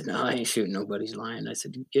lion. I said, no, I ain't shooting nobody's lion. I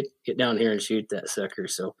said, get down here and shoot that sucker.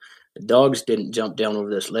 So the dogs didn't jump down over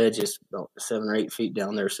this ledge. It's about 7 or 8 feet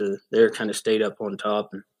down there. So they're kind of stayed up on top.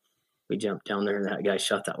 And we jumped down there, and that guy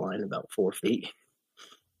shot that lion about 4 feet.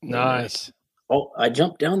 Nice. And, I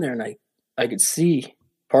jumped down there, and I could see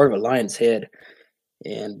part of a lion's head.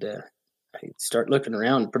 And I start looking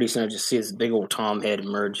around, and pretty soon I just see this big old tom head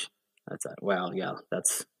emerge. I thought, wow, yeah,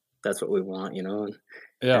 that's what we want, And,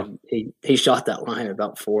 yeah. And he shot that lion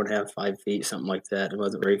about 4.5, 5 feet, something like that. It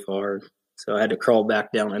wasn't very far. So I had to crawl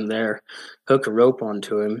back down in there, hook a rope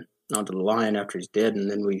onto the lion after he's dead, and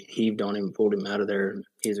then we heaved on him and pulled him out of there.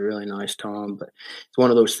 He's a really nice tom, but it's one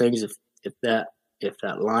of those things. If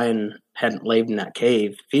that lion hadn't laid in that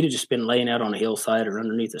cave, if he'd have just been laying out on a hillside or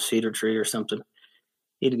underneath a cedar tree or something,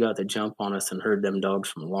 he'd have got the jump on us and heard them dogs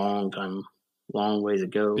from a long ways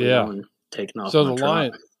ago. Yeah, and taken off.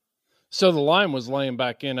 So the lion was laying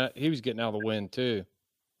back in. He was getting out of the wind too.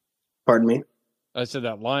 Pardon me? I said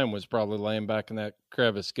that lion was probably laying back in that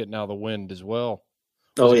crevice, getting out of the wind as well.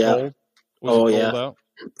 Was it cold? Was it cold out?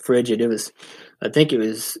 Frigid. I think it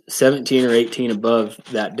was 17 or 18 above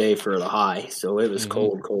that day for the high. So it was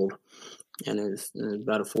cold. And it was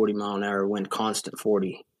about a 40-mile-an-hour wind, constant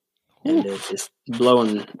 40. And it's just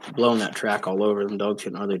blowing that track all over. Them dogs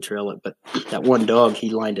couldn't hardly trail it. But that one dog, he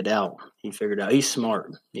lined it out. He figured out. He's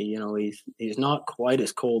smart. He's not quite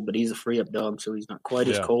as cold, but he's a free-up dog, so he's not quite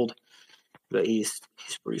as cold. But he's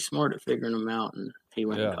pretty smart at figuring them out. And he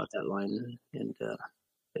went and caught that line. And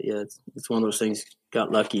but yeah, it's one of those things.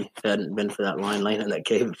 Got lucky. If it hadn't been for that line laying in that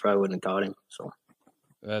cave, it probably wouldn't have caught him. So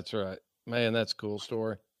that's right, man. That's a cool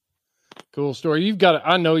story. Cool story.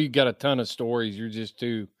 I know you got a ton of stories.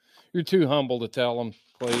 You're too humble to tell them,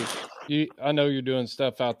 Cleve. I know you're doing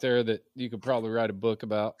stuff out there that you could probably write a book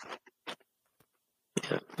about.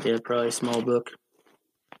 Yeah, probably a small book.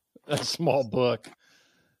 A small book.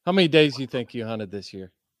 How many days do you think you hunted this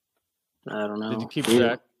year? I don't know. Did you keep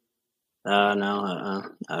track?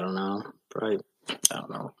 No, I don't know. Probably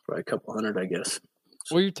a couple hundred, I guess.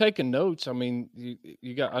 Well, you're taking notes. I mean,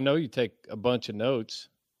 I know you take a bunch of notes.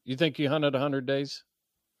 You think you hunted 100 days?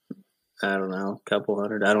 I don't know, a couple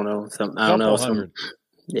hundred. I don't know.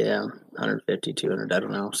 Yeah, 150, 200. I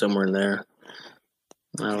don't know, somewhere in there.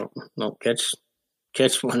 I don't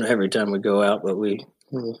catch one every time we go out, but we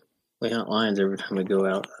hunt lions every time we go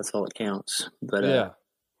out. That's all that counts. But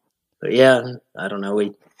yeah, I don't know.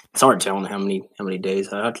 It's hard telling how many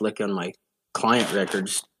days. I have to look on my client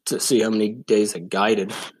records to see how many days I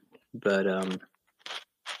guided. But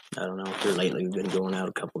I don't know. Here lately, we've been going out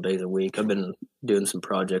a couple days a week. I've been doing some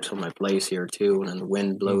projects on my place here too, and when the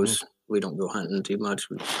wind blows, we don't go hunting too much,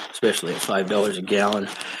 especially at $5 a gallon.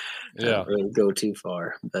 Don't really go too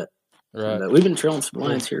far. But we've been trailing some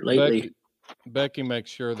lions here lately. Becky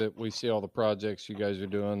makes sure that we see all the projects you guys are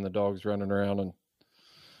doing, the dogs running around and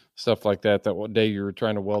stuff like that. That one day you were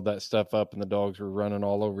trying to weld that stuff up and the dogs were running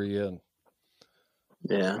all over you. And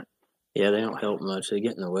yeah, they don't help much. They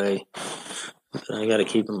get in the way. But I got to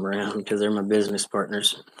keep them around because they're my business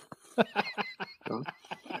partners.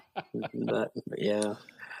 but yeah.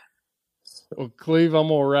 Well, Cleve, I'm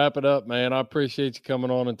going to wrap it up, man. I appreciate you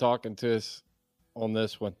coming on and talking to us on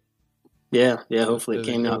this one. Yeah. Hopefully it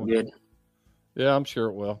came out good. Yeah, I'm sure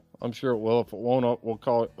it will. If it won't,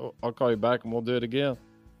 I'll call you back and we'll do it again.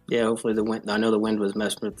 Yeah, hopefully I know the wind was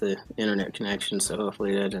messing with the internet connection, so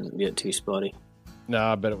hopefully that didn't get too spotty. No,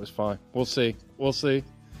 I bet it was fine. We'll see.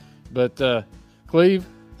 But Cleve,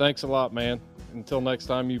 thanks a lot, man. Until next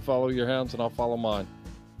time, you follow your hounds and I'll follow mine.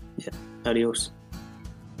 Yeah. Adios.